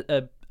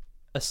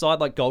 a a side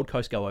like Gold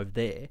Coast go over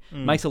there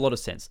makes a lot of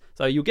sense.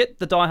 So you'll get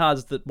the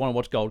diehards that want to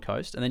watch Gold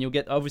Coast, and then you'll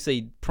get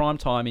obviously prime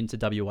time into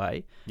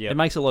WA. Yep. It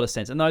makes a lot of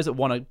sense. And those that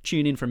want to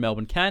tune in from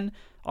Melbourne can.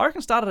 I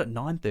reckon start it at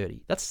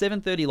 9:30. That's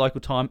 7:30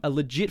 local time. A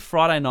legit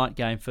Friday night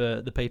game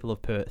for the people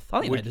of Perth.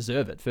 I think they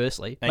deserve it.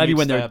 Firstly, maybe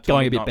when they're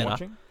going a bit better.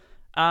 Watching?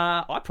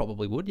 I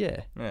probably would.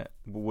 Yeah. Yeah.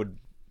 Would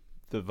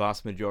the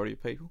vast majority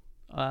of people?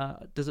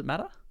 Does it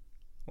matter?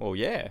 Well,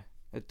 yeah,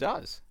 it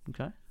does.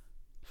 Okay.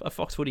 A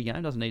Fox Footy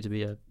game doesn't need to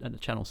be a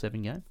Channel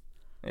 7 game.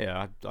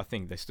 Yeah, I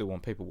think they still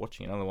want people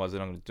watching it. Otherwise, they're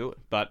not going to do it.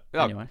 But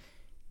Anyway.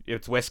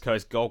 it's West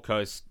Coast, Gold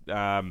Coast.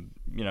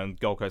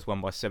 Gold Coast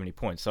won by 70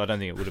 points, so I don't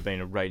think it would have been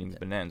a ratings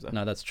bonanza.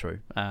 No, that's true.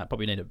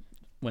 Probably need to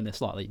when they're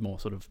slightly more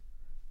sort of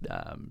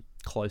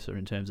closer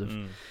in terms of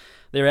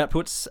their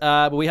outputs.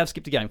 But we have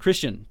skipped a game.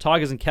 Christian,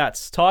 Tigers and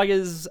Cats.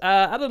 Tigers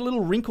added a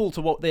little wrinkle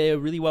to what they're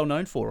really well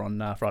known for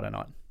on Friday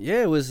night.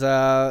 Yeah, it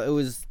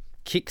was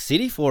kick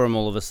city for them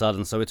all of a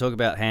sudden. So we talk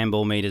about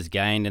handball meters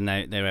gained, and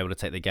they were able to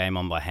take the game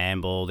on by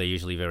handball. They're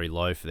usually very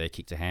low for their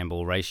kick to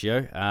handball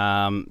ratio.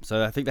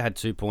 So I think they had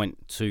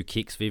 2.2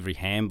 kicks for every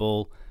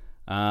handball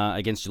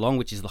against Geelong,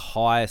 which is the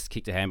highest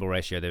kick to handball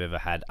ratio they've ever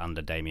had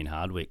under Damien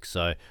Hardwick.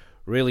 So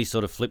really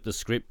sort of flipped the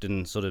script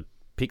and sort of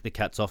pick the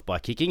Cats off by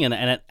kicking, and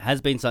it has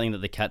been something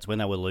that the Cats, when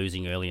they were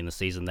losing early in the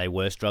season, they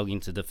were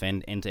struggling to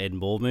defend end-to-end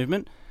ball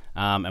movement.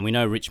 And we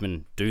know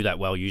Richmond do that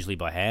well, usually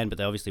by hand, but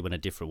they obviously went a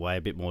different way,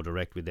 a bit more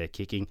direct with their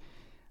kicking.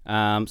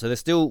 So they're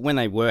still, when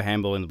they were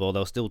handballing the ball, they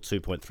were still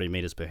 2.3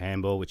 metres per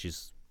handball, which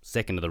is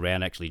second of the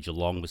round. Actually,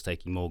 Geelong was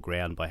taking more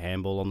ground by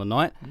handball on the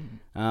night.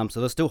 So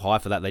they're still high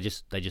for that. They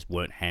just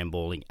weren't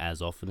handballing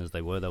as often as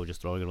they were. They were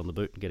just throwing it on the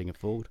boot and getting it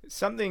forward.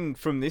 Something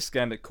from this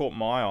game that caught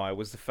my eye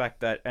was the fact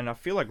that, and I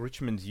feel like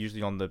Richmond's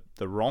usually on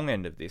the wrong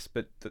end of this,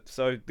 but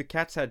so the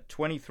Cats had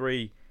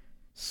 23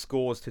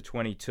 scores to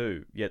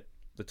 22, yet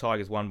the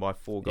Tigers won by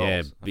 4 goals.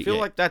 Yeah, I feel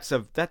like that's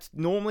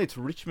normally it's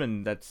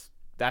Richmond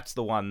that's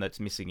the one that's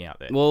missing out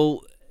there.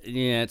 Well,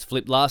 yeah, it's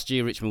flipped. Last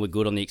year, Richmond were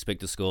good on the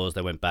expected scores.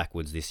 They went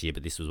backwards this year,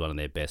 but this was one of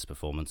their best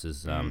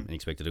performances in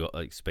expected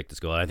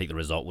score. I don't think the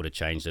result would have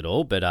changed at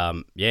all, but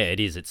yeah, it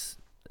is. It's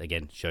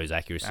again shows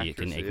accuracy. It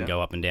can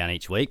go up and down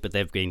each week, but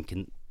they've been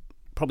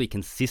probably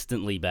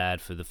consistently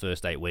bad for the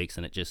first 8 weeks,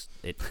 and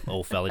it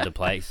all fell into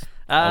place.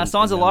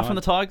 Signs of life from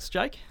the Tigers,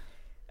 Jake?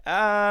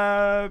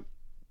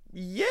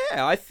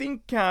 Yeah, I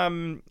think.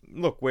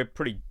 Look, we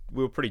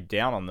were pretty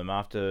down on them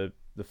after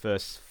the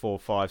first 4,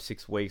 5,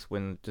 6 weeks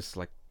when just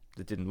like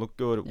it didn't look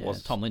good. It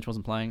was Tom Lynch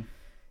wasn't playing.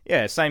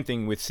 Yeah, same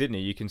thing with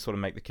Sydney. You can sort of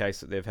make the case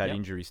that they've had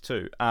injuries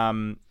too.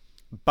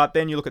 But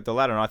then you look at the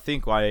ladder, and I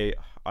think I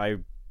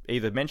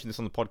either mentioned this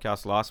on the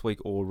podcast last week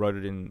or wrote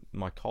it in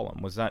my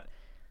column. Was that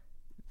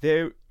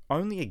they're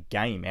only a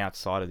game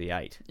outside of the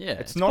 8. Yeah,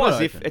 it's not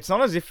as if it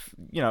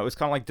was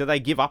kind of like, do they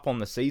give up on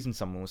the season?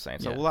 Someone was saying.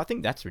 So well, I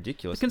think that's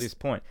ridiculous at this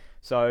point.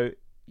 So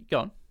go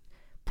on.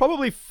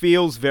 Probably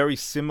feels very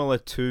similar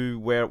to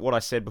what I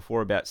said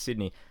before about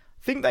Sydney.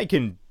 I think they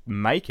can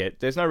make it.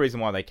 There's no reason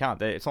why they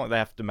can't. It's not like they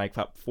have to make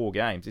up 4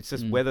 games. It's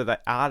just whether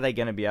they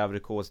going to be able to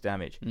cause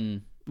damage.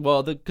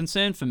 Well, the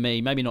concern for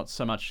me, maybe not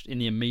so much in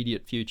the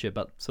immediate future,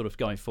 but sort of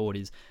going forward,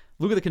 is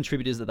look at the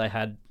contributors that they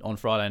had on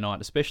Friday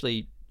night,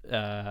 especially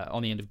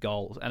on the end of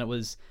goals, and it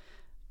was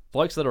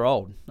blokes that are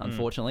old.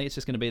 Unfortunately, it's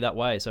just going to be that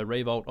way. So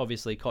Revolt,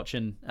 obviously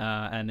Cochin,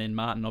 and then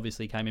Martin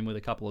obviously came in with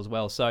a couple as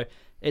well. So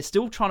it's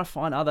still trying to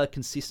find other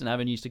consistent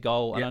avenues to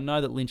goal. And I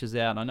know that Lynch is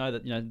out, and I know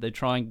that they're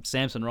trying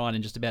Samson Ryan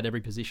in just about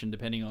every position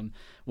depending on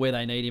where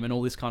they need him and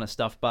all this kind of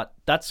stuff. But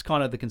that's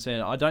kind of the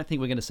concern. I don't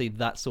think we're going to see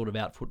that sort of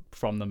output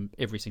from them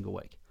every single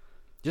week.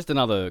 Just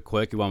another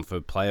quirky one for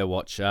player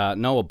watch.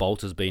 Noah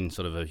Bolt has been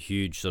sort of a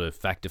huge sort of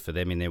factor for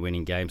them in their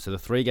winning games. So the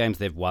 3 games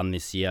they've won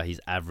this year, he's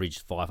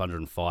averaged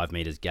 505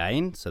 metres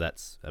gained. So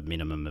that's a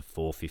minimum of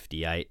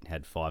 458,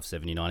 had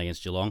 579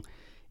 against Geelong.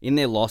 In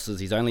their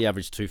losses, he's only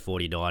averaged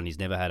 249. He's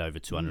never had over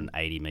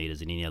 280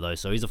 metres in any of those.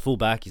 So he's a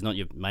fullback. He's not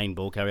your main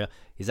ball carrier.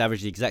 He's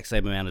averaged the exact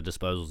same amount of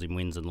disposals in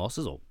wins and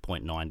losses, or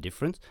 0.9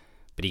 difference.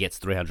 But he gets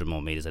 300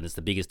 more metres, and it's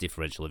the biggest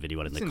differential of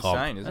anyone in the comp.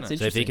 Insane, isn't it?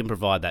 So if he can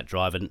provide that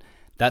drive, and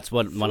that's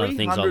one of the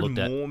things I looked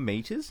at. 300 more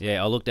metres?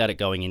 Yeah, I looked at it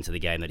going into the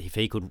game, that if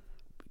he could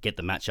get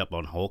the matchup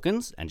on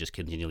Hawkins and just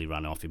continually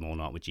run off him all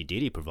night, which he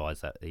did, he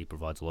provides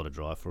a lot of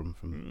drive from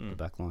the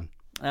back line.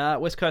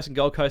 West Coast and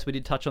Gold Coast, we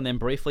did touch on them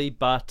briefly,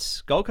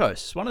 but Gold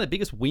Coast, one of the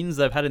biggest wins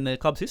they've had in their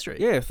club's history.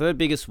 Yeah, 3rd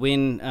biggest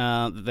win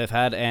that they've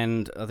had,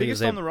 and I think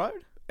biggest on the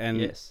road? And,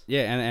 yes.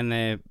 Yeah,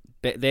 and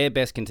their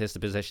best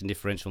contested possession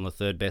differential and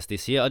the 3rd best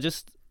this year.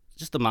 Just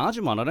the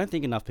margin one, I don't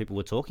think enough people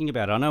were talking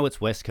about it. I know it's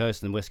West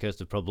Coast, and West Coast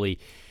have probably,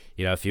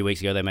 a few weeks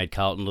ago they made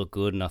Carlton look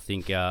good, and I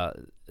think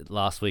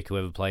last week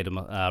whoever played them,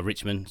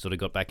 Richmond, sort of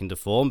got back into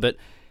form. But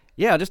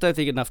yeah, I just don't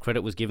think enough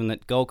credit was given.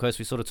 That Gold Coast,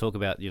 we sort of talk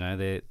about,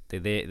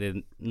 they're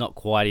not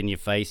quite in your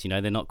face,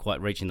 they're not quite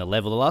reaching the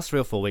level. The last 3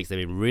 or 4 weeks they've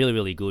been really,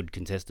 really good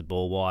contested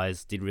ball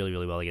wise, did really,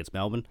 really well against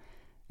Melbourne,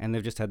 and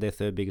they've just had their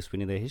 3rd biggest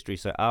win in their history.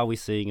 So are we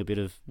seeing a bit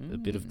of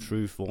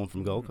true form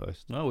from Gold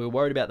Coast? Well, we were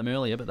worried about them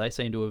earlier, but they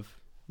seem to have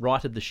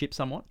righted the ship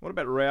somewhat. What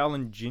about Rowell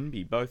and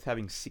Jinby both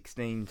having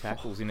 16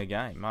 tackles in a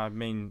game? I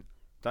mean,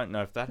 don't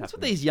know if that That's happens.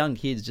 what these young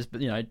kids, just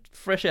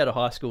fresh out of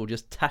high school,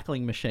 just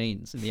tackling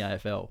machines in the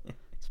AFL.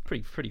 It's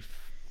pretty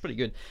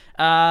good.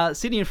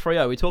 Sydney and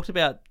Freo. We talked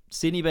about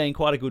Sydney being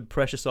quite a good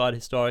pressure side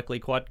historically,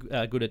 quite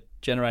good at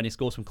generating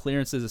scores from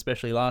clearances,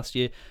 especially last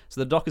year.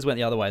 So the Dockers went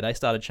the other way. They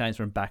started chains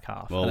from back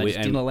half. Well, and they just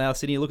didn't allow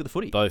Sydney to look at the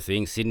footy. Both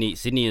things.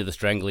 Sydney are the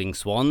strangling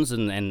Swans,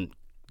 and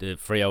the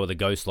Freo are the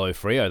go slow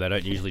Freo. They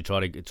don't usually try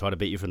to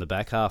beat you from the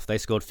back half. They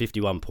scored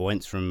 51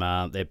 points from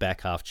their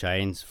back half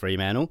chains,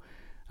 Fremantle.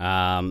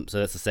 So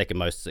that's the second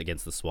most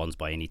against the Swans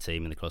by any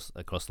team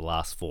across the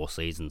last 4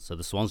 seasons. So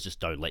the Swans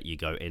just don't let you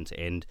go end to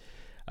end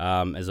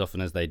as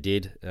often as they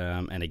did.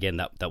 And again,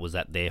 that was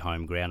at their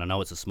home ground. I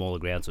know it's a smaller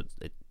ground, so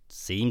it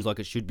seems like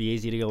it should be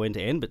easy to go end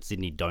to end, but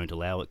Sydney don't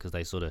allow it because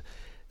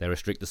they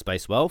restrict the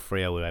space well.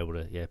 Freo were able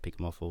to pick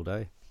them off all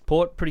day.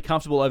 Port pretty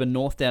comfortable over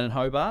North down in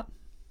Hobart.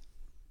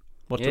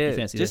 What took you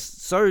fancy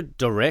just so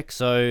direct.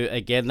 So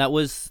again,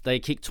 they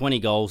kicked 20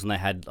 goals and they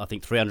had, I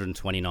think,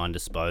 329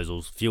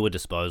 disposals, fewer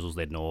disposals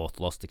than North,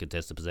 lost the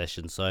contested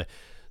possession. So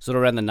sort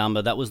of around the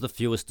number, that was the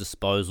fewest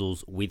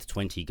disposals with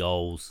 20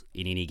 goals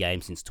in any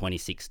game since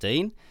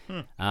 2016.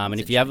 And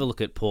if you have a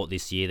look at Port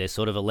this year, there's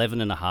sort of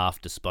 11.5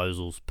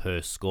 disposals per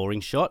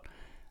scoring shot.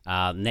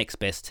 Next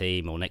best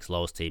team or next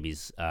lowest team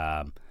is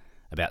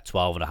about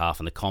 12.5,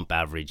 and the comp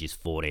average is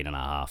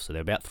 14.5. So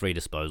they're about 3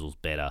 disposals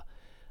better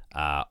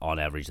on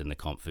average than the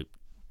comp for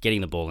getting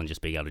the ball and just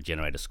being able to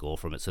generate a score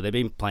from it. So they've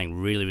been playing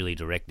really, really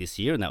direct this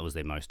year, and that was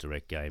their most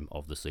direct game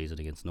of the season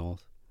against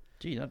North.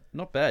 Gee,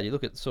 not bad. You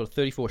look at sort of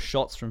 34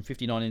 shots from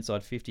 59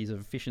 inside 50s of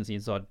efficiency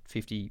inside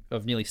 50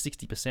 of nearly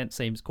 60%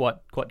 seems quite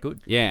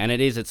good. Yeah, and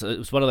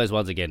it's one of those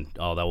ones again.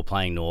 Oh, they were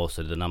playing North,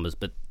 so the numbers,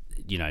 but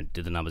did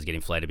the numbers get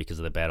inflated because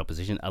of the bad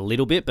opposition? A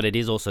little bit, but it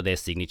is also their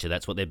signature.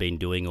 That's what they've been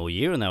doing all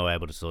year, and they were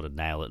able to sort of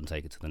nail it and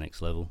take it to the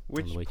next level.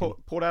 Which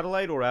Port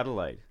Adelaide or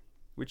Adelaide?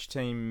 Which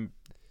team?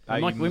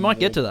 We might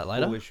get to that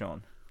later. Bullish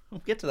on? We'll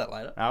get to that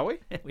later. Are we?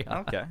 We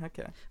are.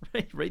 Okay.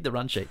 Read the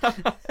run sheet.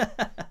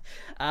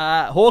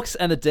 Hawks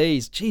and the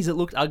D's. Jeez, it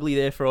looked ugly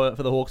there for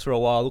the Hawks for a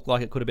while. It looked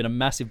like it could have been a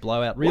massive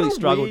blowout. Really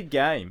struggled. Weird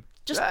game.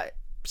 Just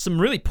some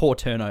really poor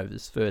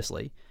turnovers,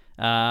 firstly.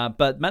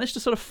 But managed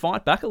to sort of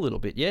fight back a little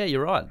bit. Yeah,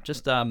 you're right.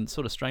 Just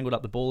sort of strangled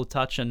up the ball a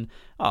touch, and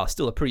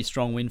still a pretty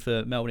strong win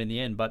for Melbourne in the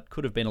end, but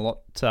could have been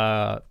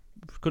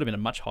a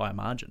much higher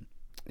margin.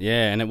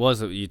 Yeah, and it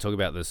was, you talk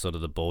about the sort of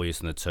the ball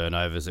use and the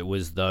turnovers. It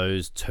was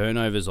those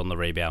turnovers on the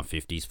rebound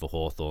 50s for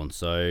Hawthorn.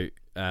 So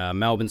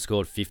Melbourne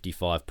scored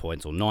 55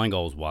 points, or 9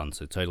 goals won,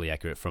 so totally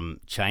accurate,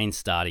 from chains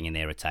starting in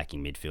their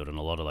attacking midfield, and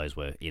a lot of those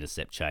were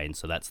intercept chains,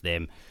 so that's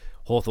them.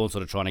 Hawthorn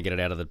sort of trying to get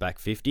it out of the back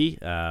 50,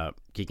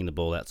 kicking the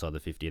ball outside the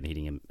 50 and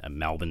hitting a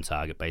Melbourne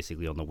target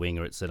basically on the wing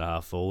or at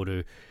centre-half forward,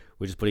 who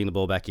were just putting the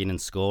ball back in and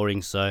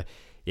scoring. So,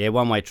 yeah,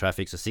 one-way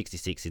traffic, so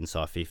 66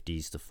 inside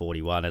 50s to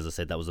 41. As I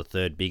said, that was the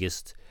third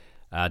biggest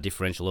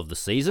differential of the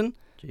season.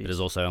 Jeez. It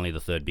is also only the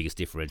third biggest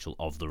differential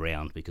of the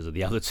round because of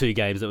the other 2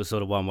 games that were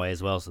sort of one way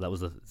as well. So that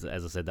was,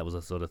 as I said, that was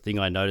a sort of thing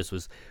I noticed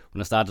was when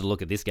I started to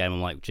look at this game,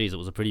 I'm like, geez, it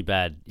was a pretty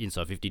bad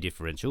inside 50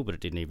 differential, but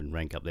it didn't even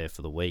rank up there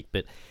for the week.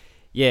 But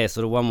yeah,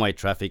 sort of one-way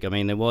traffic. I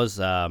mean, there was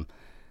a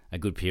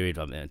good period,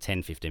 a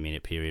 10-15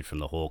 minute period from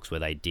the Hawks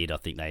where they did, I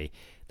think they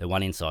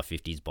won inside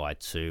 50s by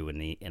 2 in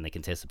the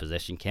contested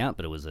possession count,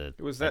 but it was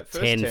that first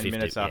 10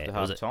 minutes after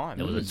half time.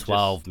 It was a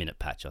 12-minute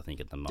patch, I think,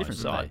 at the most. Different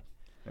side.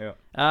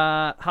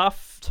 Yeah.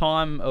 Half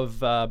time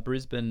of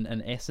Brisbane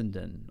and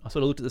Essendon. I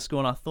sort of looked at the score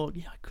and I thought,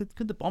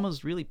 could the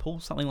Bombers really pull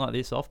something like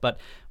this off? But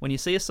when you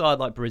see a side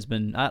like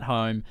Brisbane at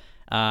home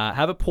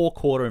have a poor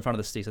quarter in front of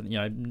the sticks,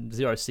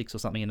 0-6 or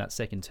something in that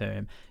second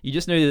term, you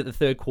just knew that the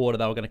third quarter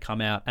they were going to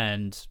come out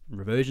and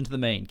reversion to the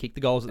mean, kick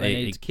the goals that they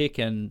needed to kick,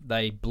 and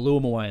they blew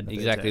them away in the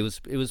third term.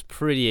 It was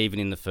pretty even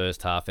in the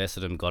first half.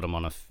 Essendon got them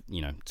on a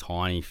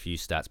tiny few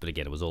stats, but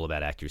again, it was all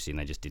about accuracy and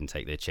they just didn't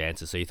take their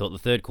chances. So you thought the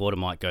third quarter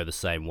might go the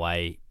same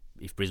way.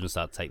 If Brisbane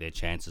start to take their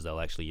chances,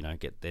 they'll actually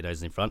get their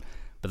noses in front.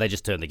 But they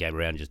just turned the game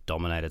around and just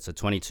dominated. So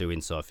 22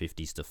 inside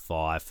 50s to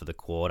 5 for the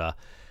quarter.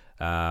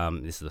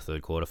 This is the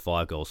third quarter.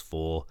 5 goals,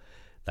 4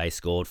 they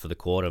scored for the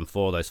quarter, and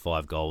 4 of those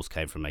 5 goals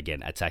came from,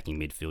 again, attacking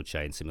midfield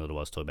chain, similar to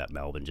what I was talking about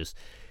Melbourne, just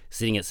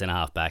sitting at centre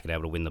half back and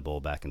able to win the ball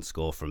back and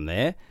score from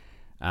there.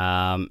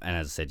 And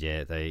as I said,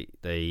 yeah,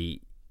 they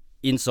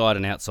inside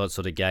and outside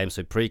sort of game.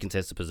 So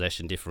pre-contested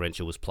possession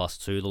differential was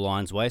 +2 the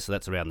Lions' way, so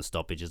that's around the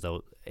stoppages. They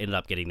ended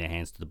up getting their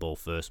hands to the ball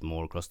first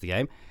more across the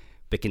game.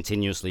 But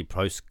continuously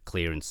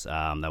post-clearance, they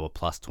were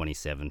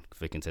 +27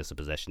 for contested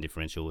possession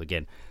differential.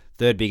 Again,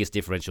 third biggest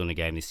differential in the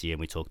game this year,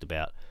 and we talked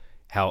about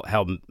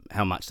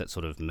how much that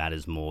sort of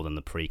matters more than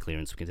the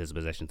pre-clearance contested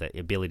possession, the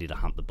ability to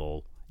hunt the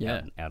ball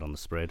out on the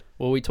spread.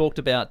 Well, we talked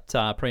about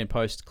pre- and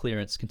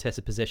post-clearance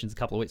contested possessions a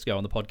couple of weeks ago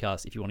on the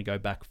podcast, if you want to go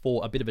back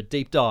for a bit of a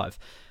deep dive.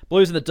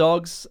 Blues and the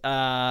Dogs,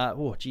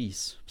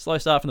 slow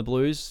start from the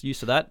Blues, used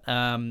to that.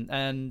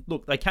 And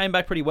look, they came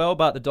back pretty well,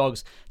 but the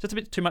Dogs, just a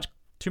bit too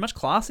much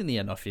class in the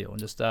end, I feel, and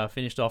just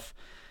finished off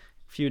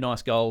few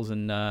nice goals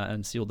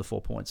and sealed the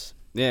 4 points.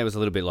 Yeah, it was a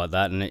little bit like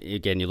that. And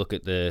again, you look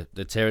at the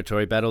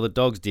territory battle. The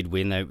Dogs did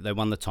win. They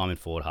won the time in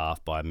forward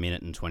half by 1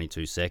 minute and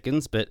 22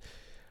 seconds. But,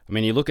 I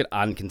mean, you look at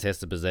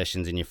uncontested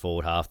possessions in your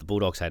forward half. The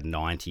Bulldogs had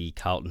 90.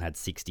 Carlton had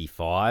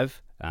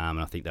 65. And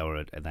I think they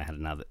had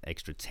another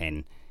extra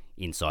 10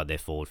 inside their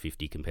forward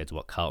 50 compared to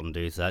what Carlton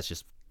do. So that's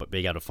just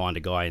being able to find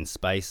a guy in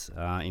space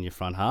in your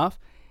front half.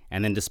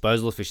 And then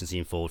disposal efficiency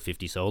in forward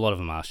 50. So a lot of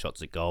them are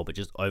shots at goal, but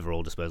just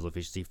overall disposal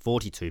efficiency,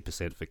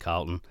 42% for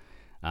Carlton.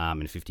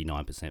 And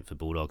 59% for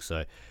Bulldogs.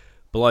 So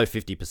below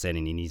 50%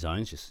 in any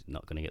zones, just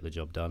not going to get the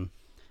job done.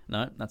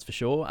 No, that's for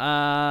sure.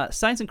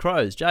 Saints and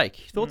Crows. Jake,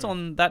 thoughts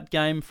on that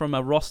game from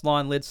a Ross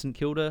Lyon-led St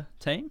Kilda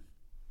team?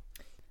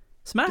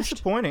 Smashed.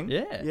 Disappointing.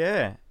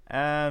 Yeah.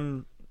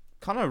 Kind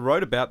of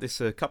wrote about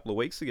this a couple of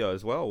weeks ago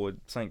as well. Where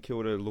St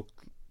Kilda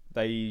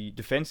they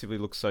defensively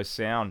look so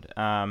sound.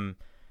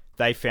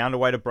 They found a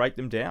way to break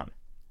them down.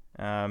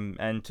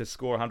 And to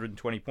score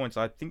 120 points,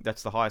 I think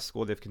that's the highest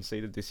score they've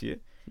conceded this year.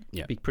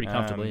 Yeah, pretty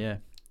comfortably, yeah.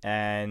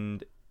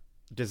 And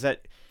is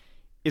it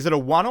a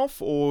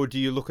one-off, or do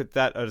you look at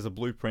that as a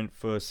blueprint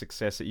for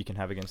success that you can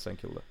have against St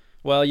Kilda?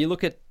 Well, you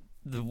look at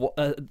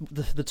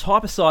the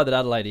type of side that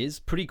Adelaide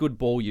is, pretty good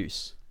ball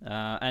use,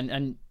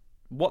 and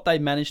what they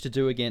managed to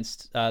do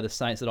against the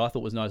Saints that I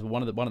thought was nice.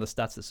 One of the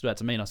stats that stood out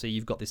to me, and I see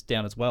you've got this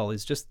down as well,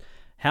 is just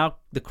how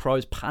the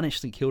Crows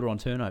punished St Kilda on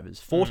turnovers.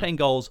 14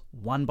 goals,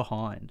 one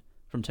behind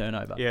from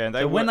turnover. Yeah,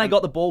 and when they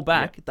got the ball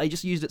back, they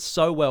just used it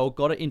so well,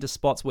 got it into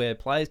spots where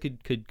players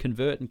could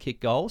convert and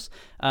kick goals,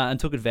 and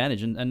took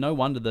advantage. And no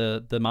wonder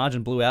the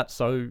margin blew out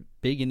so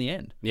big in the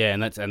end. Yeah,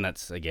 and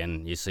that's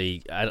again, you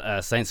see,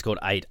 Saints scored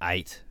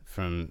 8-8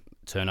 from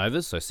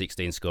turnovers, so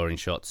 16 scoring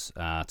shots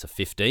to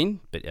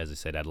 15. But as I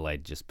said,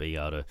 Adelaide just be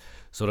able to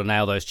sort of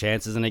nail those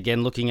chances. And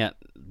again, looking at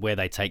where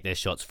they take their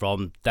shots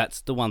from,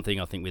 that's the one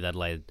thing I think with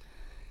Adelaide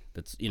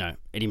that's,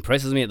 it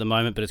impresses me at the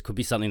moment, but it could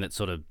be something that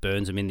sort of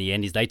burns them in the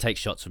end, is they take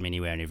shots from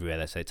anywhere and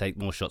everywhere. They take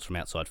more shots from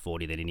outside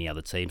 40 than any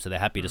other team, so they're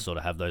happy to sort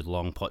of have those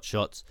long pot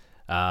shots,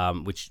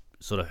 which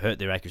sort of hurt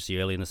their accuracy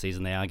early in the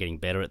season. They are getting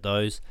better at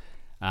those.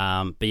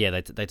 But yeah,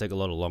 they take a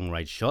lot of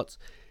long-range shots.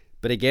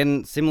 But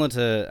again, similar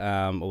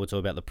to what we're talking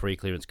about, the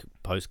pre-clearance,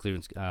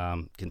 post-clearance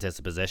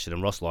contested possession,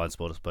 and Ross Lyon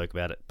spoke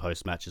about it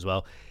post-match as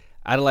well,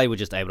 Adelaide were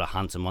just able to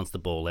hunt them once the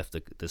ball left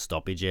the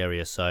stoppage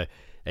area. So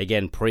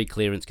again,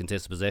 pre-clearance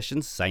contested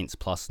possessions, Saints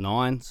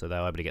 +9, so they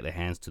were able to get their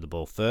hands to the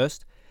ball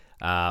first.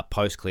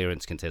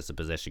 Post-clearance contested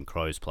possession,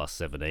 Crows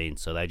 +17,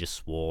 so they just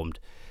swarmed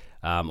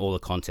all the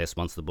contests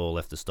once the ball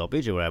left the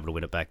stoppage and were able to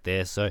win it back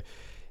there. So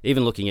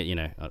even looking at,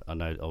 I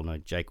know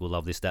Jake will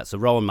love this stat. So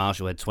Rowan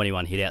Marshall had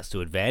 21 hitouts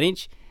to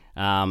advantage,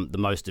 the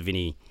most of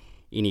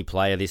any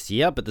player this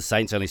year, but the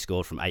Saints only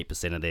scored from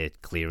 8% of their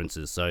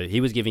clearances. So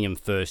he was giving them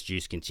first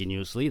use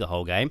continuously the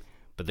whole game.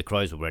 But the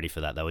Crows were ready for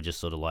that. They were just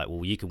sort of like,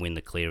 well, you can win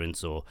the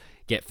clearance or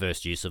get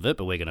first use of it,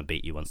 but we're going to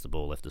beat you once the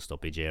ball left the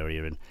stoppage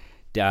area. And,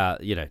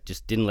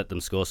 just didn't let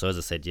them score. So as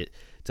I said, to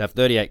have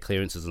 38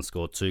 clearances and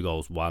score 2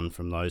 goals, 1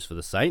 from those for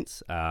the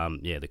Saints,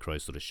 the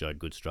Crows sort of showed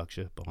good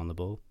structure behind the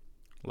ball.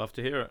 Love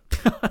to hear it.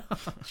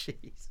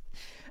 Jeez.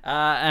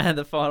 And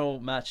the final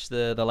match,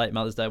 the late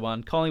Mother's Day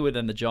one, Collingwood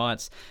and the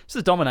Giants. Just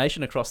a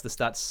domination across the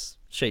stats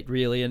sheet,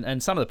 really,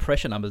 and some of the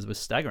pressure numbers were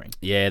staggering.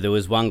 Yeah, there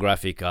was one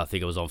graphic, I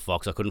think it was on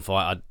Fox, I couldn't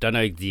find, I don't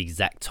know the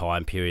exact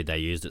time period they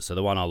used it, so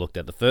the one I looked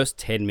at, the first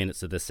 10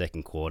 minutes of the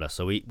second quarter.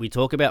 So we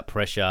talk about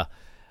pressure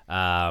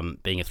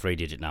being a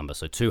 3-digit number,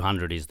 so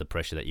 200 is the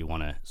pressure that you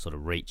want to sort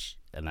of reach,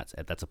 and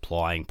that's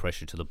applying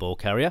pressure to the ball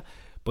carrier.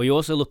 But you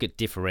also look at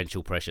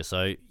differential pressure.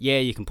 So, yeah,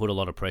 you can put a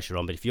lot of pressure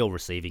on, but if you're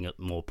receiving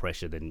more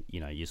pressure, then,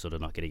 you're sort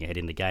of not getting ahead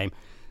in the game.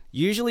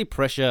 Usually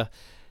pressure,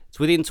 it's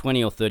within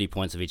 20 or 30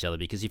 points of each other,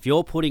 because if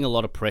you're putting a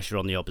lot of pressure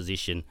on the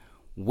opposition,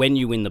 when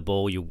you win the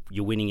ball,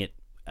 you're winning it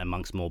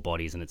amongst more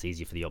bodies, and it's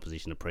easier for the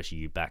opposition to pressure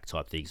you back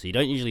type thing. So you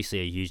don't usually see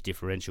a huge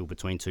differential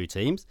between two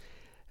teams.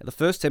 At the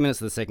first 10 minutes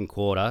of the second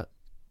quarter,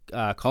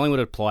 Collingwood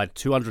applied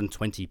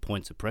 220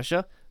 points of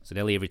pressure. So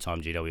nearly every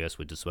time GWS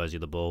would dispose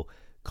of the ball,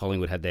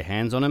 Collingwood had their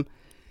hands on them.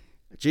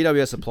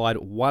 GWS applied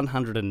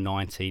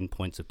 119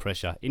 points of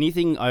pressure.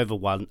 Anything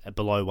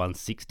below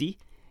 160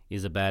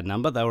 is a bad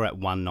number. They were at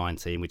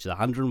 119, which is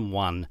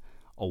 101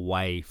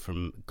 away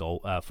from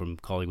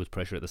Collingwood's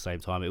pressure at the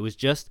same time. It was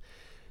just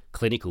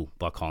clinical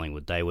by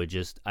Collingwood. They were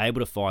just able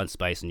to find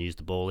space and use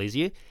the ball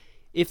easier.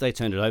 If they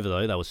turned it over,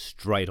 though, they were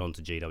straight on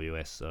to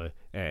GWS. So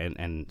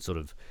and sort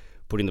of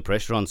putting the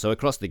pressure on. So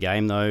across the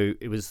game, though,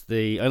 it was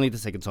only the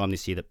second time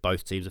this year that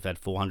both teams have had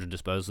 400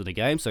 disposals in a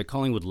game. So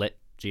Collingwood let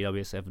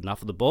GWS have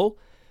enough of the ball,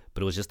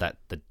 but it was just that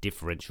the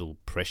differential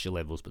pressure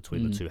levels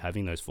between the two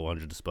having those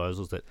 400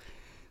 disposals that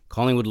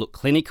Collingwood looked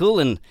clinical.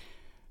 And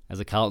as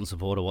a Carlton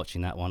supporter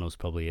watching that one, it was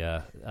probably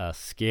a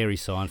scary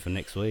sign for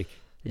next week.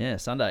 Yeah,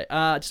 Sunday.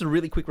 Just a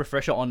really quick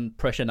refresher on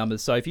pressure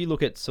numbers. So if you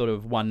look at sort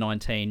of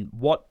 119,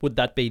 what would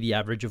that be the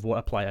average of what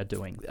a player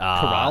doing?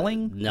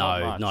 Corralling?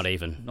 No, not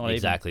even.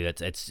 Exactly.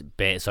 It's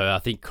bad. So I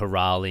think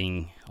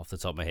corralling, off the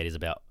top of my head, is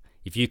about,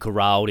 if you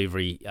corralled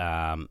every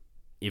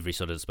every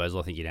sort of disposal,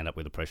 I think you'd end up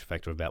with a pressure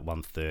factor of about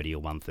 130 or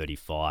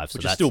 135.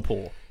 Which is still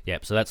poor.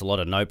 Yep, so that's a lot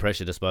of no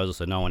pressure disposal,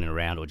 so no one in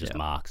around or just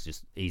marks,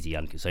 just easy.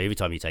 So every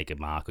time you take a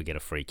mark or get a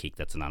free kick,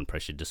 that's an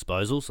unpressured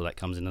disposal, so that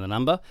comes into the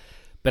number.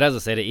 But as I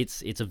said,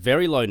 it's a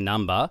very low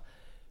number,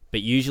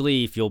 but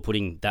usually if you're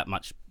putting that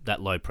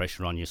low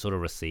pressure on, you're sort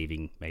of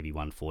receiving maybe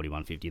 140,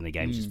 150, and the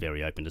game's just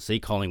very open. To see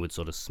Collingwood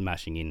sort of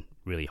smashing in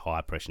really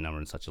high pressure number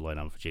and such a low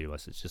number for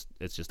GWS,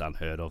 it's just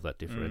unheard of, that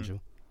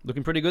differential.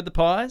 Looking pretty good, the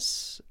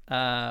Pies.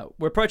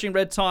 We're approaching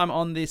red time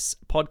on this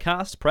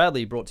podcast,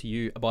 proudly brought to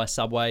you by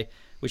Subway,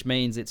 which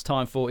means it's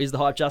time for Is the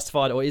Hype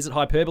Justified or Is it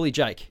Hyperbole,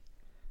 Jake?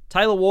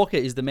 Taylor Walker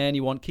is the man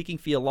you want kicking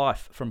for your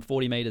life from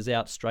 40 metres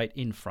out straight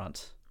in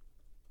front.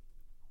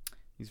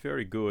 He's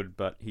very good,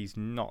 but he's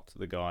not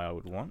the guy I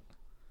would want.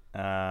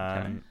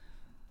 Todd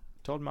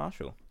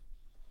Marshall.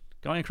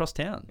 Going across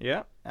town.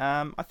 Yeah.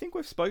 I think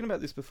we've spoken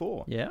about this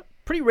before. Yeah.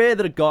 Pretty rare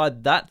that a guy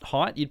that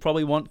height you'd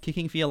probably want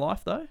kicking for your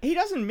life, though. He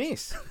doesn't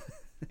miss.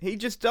 He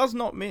just does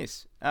not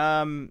miss.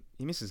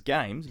 He misses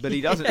games, but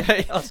he doesn't.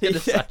 I was going to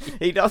say.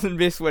 He doesn't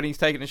miss when he's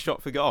taking a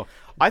shot for goal.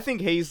 I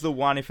think he's the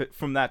one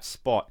from that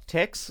spot.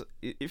 Tex,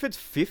 if it's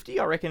 50,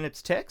 I reckon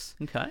it's Tex.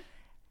 Okay.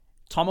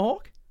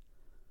 Tomahawk?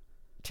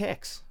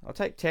 Tex. I'll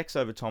take Tex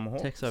over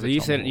Tomahawk. So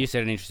you said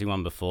an interesting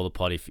one before the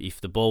pod.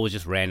 If the ball was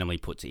just randomly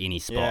put to any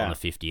spot on the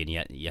 50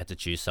 and you had to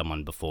choose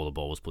someone before the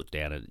ball was put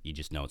down, you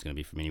just know it's going to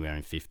be from anywhere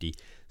in 50.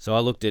 So I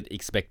looked at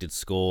expected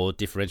score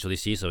differential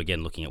this year. So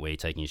again, looking at where you're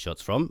taking your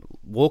shots from.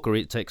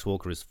 Tex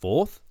Walker is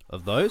fourth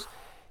of those.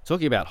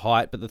 Talking about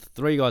height, but the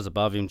three guys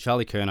above him,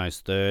 Charlie Curnow's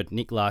third,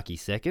 Nick Larkey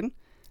second.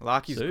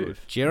 Larky's good.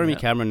 Jeremy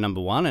Cameron number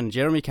one, and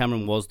Jeremy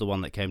Cameron was the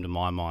one that came to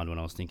my mind when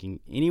I was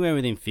thinking anywhere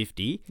within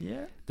 50.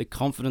 Yeah. The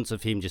confidence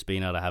of him just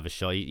being able to have a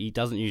shot. He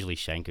doesn't usually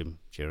shank him,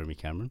 Jeremy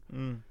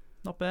Cameron.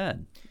 Not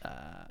bad.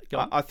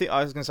 I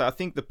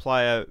think the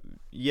player,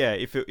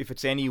 if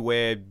it's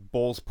anywhere,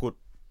 balls put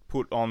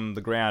on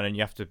the ground and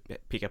you have to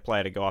pick a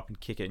player to go up and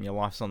kick it and your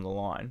life's on the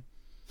line,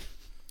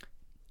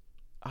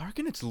 I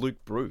reckon it's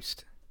Luke Bruce.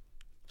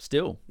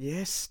 Still?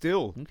 Yes,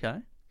 still. Okay.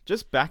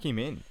 Just back him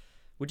in.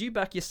 Would you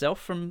back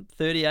yourself from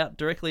 30 out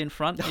directly in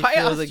front if I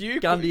there was a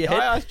gun to your head?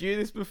 I asked you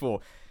this before.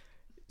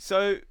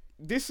 So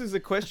this is the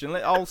question.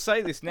 I'll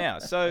say this now.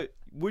 So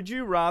would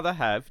you rather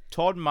have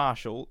Todd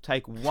Marshall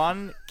take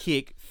one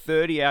kick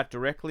 30 out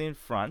directly in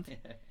front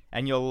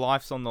and your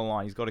life's on the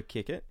line, he's got to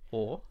kick it,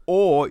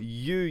 or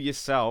you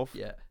yourself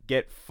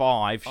get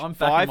five? I'm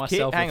backing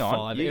myself hang with on,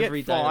 five you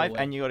every get day five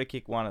and you got to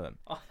kick one of them.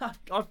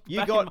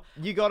 You got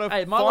a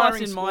hey, my firing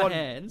life's in squad my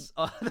hands.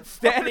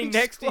 standing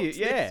next to you.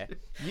 Yeah,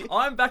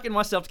 I'm backing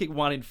myself to kick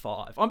 1 in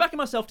 5. I'm backing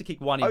myself to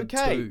kick 1 in 2.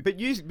 Okay, but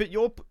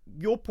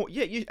your point,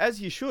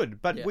 as you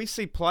should. But we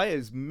see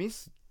players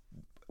miss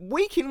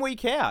week in,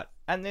 week out,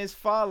 and there's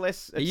far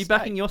less. Are you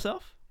backing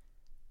yourself?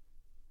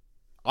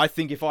 I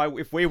think if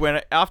we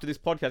went after this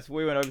podcast, if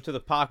we went over to the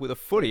park with a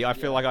footy, I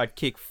feel like I'd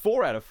kick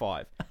 4 out of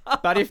 5.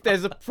 But if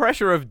there's a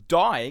pressure of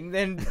dying,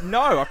 then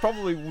no, I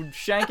probably would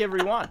shank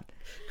everyone.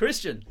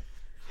 Christian.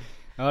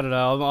 I don't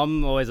know.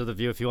 I'm always of the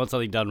view if you want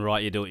something done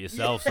right, you do it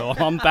yourself. So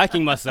I'm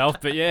backing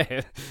myself, but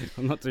I'm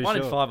not too 1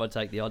 sure. in 5, I'd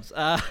take the odds.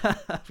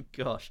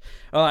 Gosh.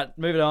 All right,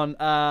 moving on.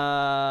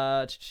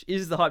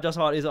 Is the hype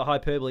justified? Is it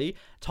hyperbole?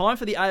 Time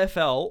for the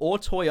AFL or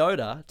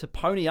Toyota to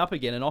pony up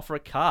again and offer a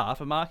car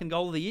for mark and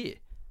goal of the year.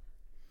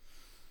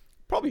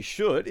 Probably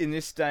should in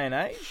this day and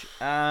age.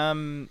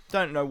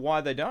 Don't know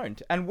why they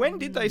don't. And when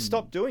did they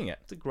stop doing it?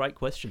 It's a great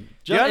question.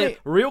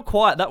 Real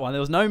quiet, that one.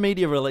 There was no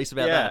media release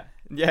about that.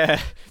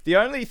 Yeah. The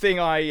only thing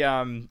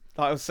I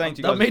was saying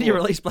to you guys... The media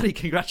release bloody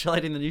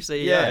congratulating the new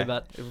CEO,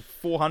 but...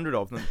 400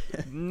 of them.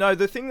 No,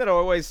 the thing that I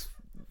always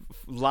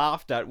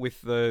laughed at with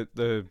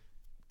the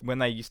when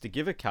they used to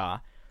give a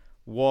car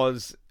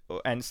was...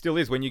 and still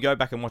is, when you go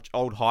back and watch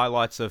old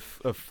highlights of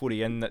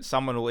footy and that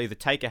someone will either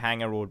take a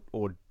hanger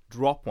or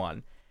drop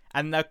one,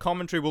 and the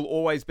commentary will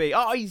always be,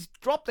 oh, he's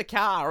dropped a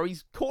car or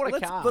he's caught a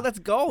car. Well, that's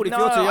gold. If No,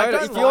 you're I Toyota,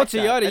 don't you like want to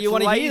that.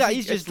 hear that. It's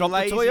He's lazy- just dropped the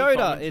lazy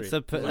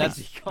Toyota.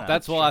 commentary.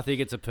 That's why I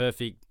think it's a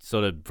perfect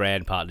sort of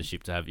brand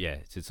partnership to have. Yeah,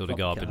 to sort of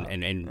go up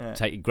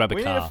and grab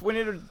a car. We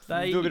need to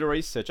do a bit of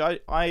research.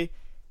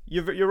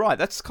 You're right.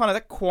 That's kind of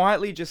that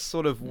quietly just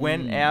sort of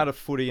went out of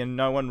footy, and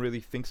no one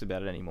really thinks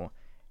about it anymore.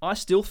 I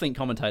still think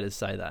commentators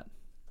say that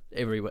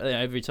every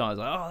time. It's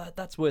like, oh,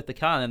 that's worth the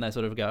car. And then they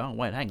sort of go, oh,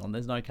 wait, hang on,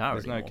 there's no car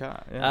anymore. There's no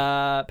car.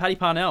 Yeah. Paddy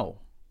Parnell,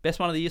 best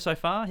one of the year so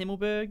far.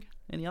 Himmelberg,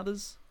 any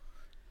others?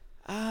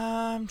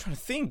 I'm trying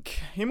to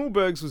think.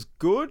 Himmelberg's was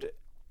good.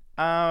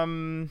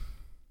 Himmelberg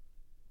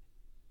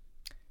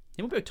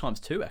times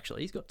 2,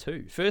 actually. He's got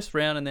 2. First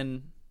round and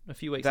then a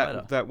few weeks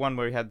later. That one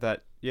where he had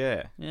that,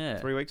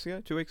 3 weeks ago,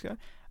 2 weeks ago.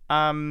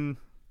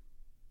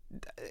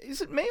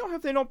 Is it me, or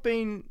have there not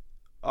been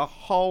a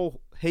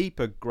whole heap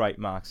of great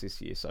marks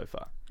this year so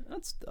far?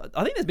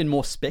 I think there's been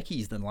more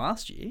speckies than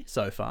last year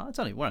so far.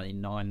 We're only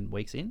 9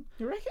 weeks in.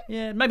 You reckon?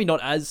 Yeah, maybe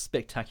not as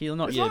spectacular.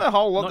 There's not a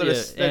whole lot that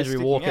are Andrew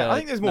sticking Walker, out. I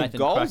think there's more Nathan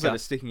goals Cracker, that are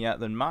sticking out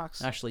than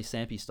marks. Ashley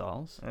Sampi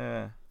styles.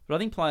 Yeah. But I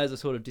think players are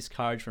sort of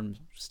discouraged from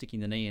sticking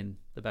the knee in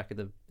the back of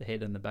the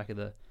head and the back of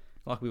the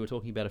like we were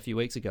talking about a few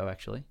weeks ago,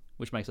 actually,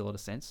 which makes a lot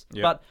of sense.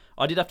 Yep. But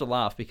I did have to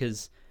laugh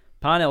because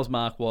Parnell's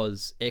mark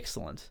was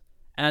excellent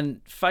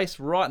and faced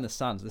right in the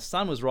sun. The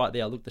sun was right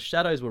there. Look, the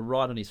shadows were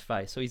right on his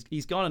face. So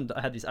he's gone and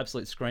had this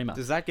absolute screamer.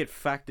 Does that get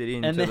factored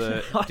into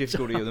the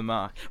difficulty of the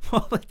mark?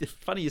 Well, it's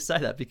funny you say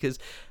that because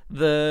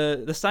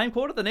the same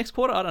quarter, the next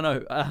quarter, I don't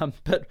know.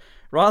 But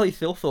Riley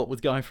Thilthorpe was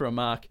going for a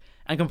mark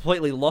and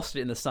completely lost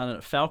it in the sun and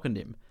it falconed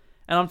him.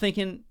 And I'm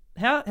thinking,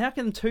 how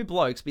can two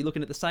blokes be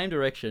looking at the same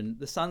direction?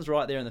 The sun's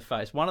right there in the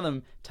face. One of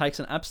them takes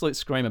an absolute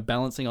screamer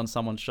balancing on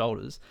someone's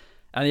shoulders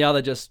and the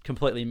other just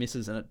completely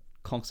misses and it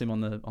conks him on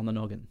the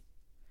noggin.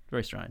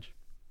 Very strange.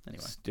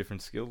 Anyway. It's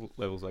different skill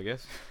levels, I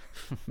guess.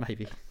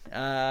 Maybe.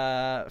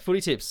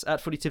 Footy tips.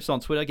 At Footy Tips on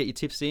Twitter. Get your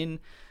tips in.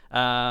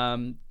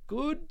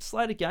 Good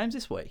slate of games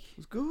this week. It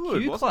was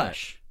good, Q wasn't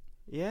Clash.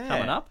 it? Yeah.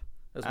 Coming up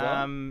as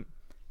well.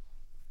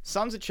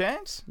 Suns a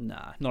chance?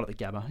 Nah, not at the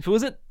Gabba. If it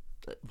was at,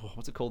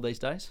 what's it called these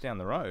days? Down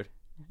the road.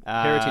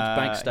 Heritage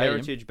Bank Stadium.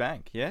 Heritage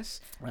Bank,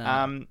 yes. It's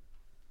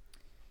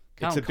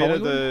Can't a bit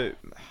of the...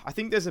 I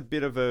think there's a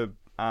bit of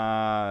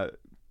a...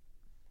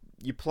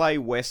 you play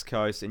West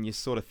Coast and you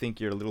sort of think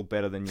you're a little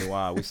better than you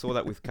are. We saw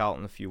that with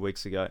Carlton a few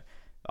weeks ago.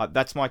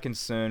 That's my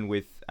concern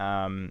with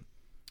the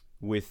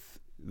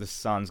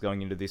Suns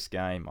going into this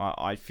game.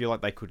 I feel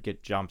like they could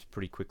get jumped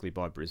pretty quickly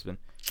by Brisbane.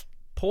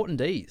 Port and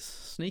D's.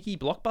 Sneaky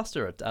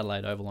blockbuster at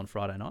Adelaide Oval on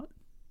Friday night.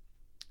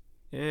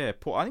 Yeah,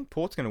 I think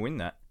Port's going to win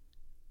that.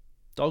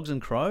 Dogs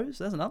and Crows.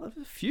 There's a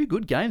few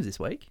good games this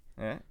week.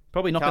 Yeah.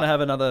 Probably not going to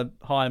have another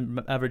high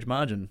average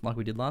margin like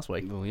we did last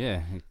week. Well,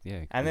 yeah.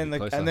 And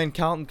then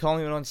Carlton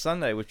Collingwood on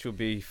Sunday, which will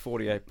be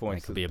 48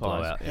 points. It could be a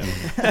blowout.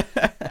 Yeah.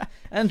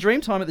 And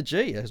Dreamtime at the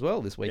G as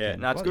well this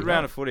weekend. Yeah, no, it's a good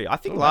round of footy. I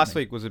think last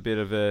week was a bit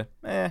of a,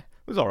 it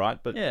was all right,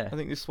 but yeah. I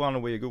think this one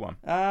will be a good one.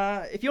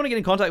 If you want to get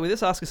in contact with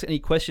us, ask us any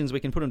questions, we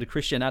can put them to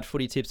Christian at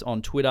Footy Tips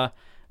on Twitter.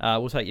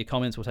 We'll take your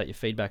comments, we'll take your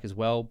feedback as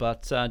well.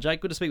 But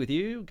Jake, good to speak with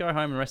you. Go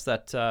home and rest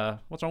that.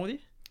 What's wrong with you?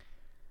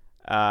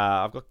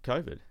 I've got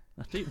COVID.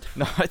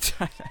 No, I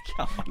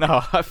don't.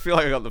 No, I feel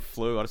like I got the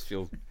flu. I just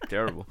feel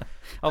terrible.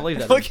 I'll leave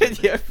that. Look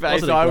at your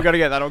face. Oh, we've got to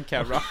get that on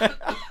camera.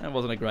 That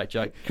wasn't a great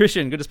joke.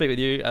 Christian, good to speak with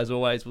you as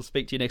always. We'll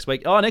speak to you next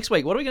week. Next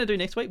week. What are we going to do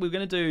next week? We're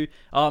going to do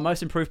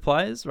most improved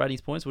players, ratings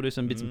points. We'll do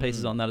some bits and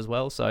pieces on that as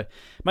well. So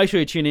make sure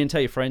you tune in,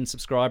 tell your friends,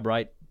 subscribe,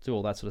 rate, do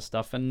all that sort of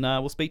stuff. And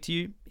we'll speak to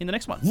you in the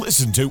next one.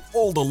 Listen to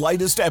all the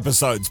latest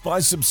episodes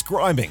by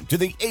subscribing to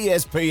the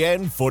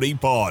ESPN Footy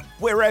Pod,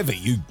 wherever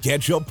you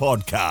get your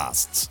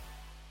podcasts.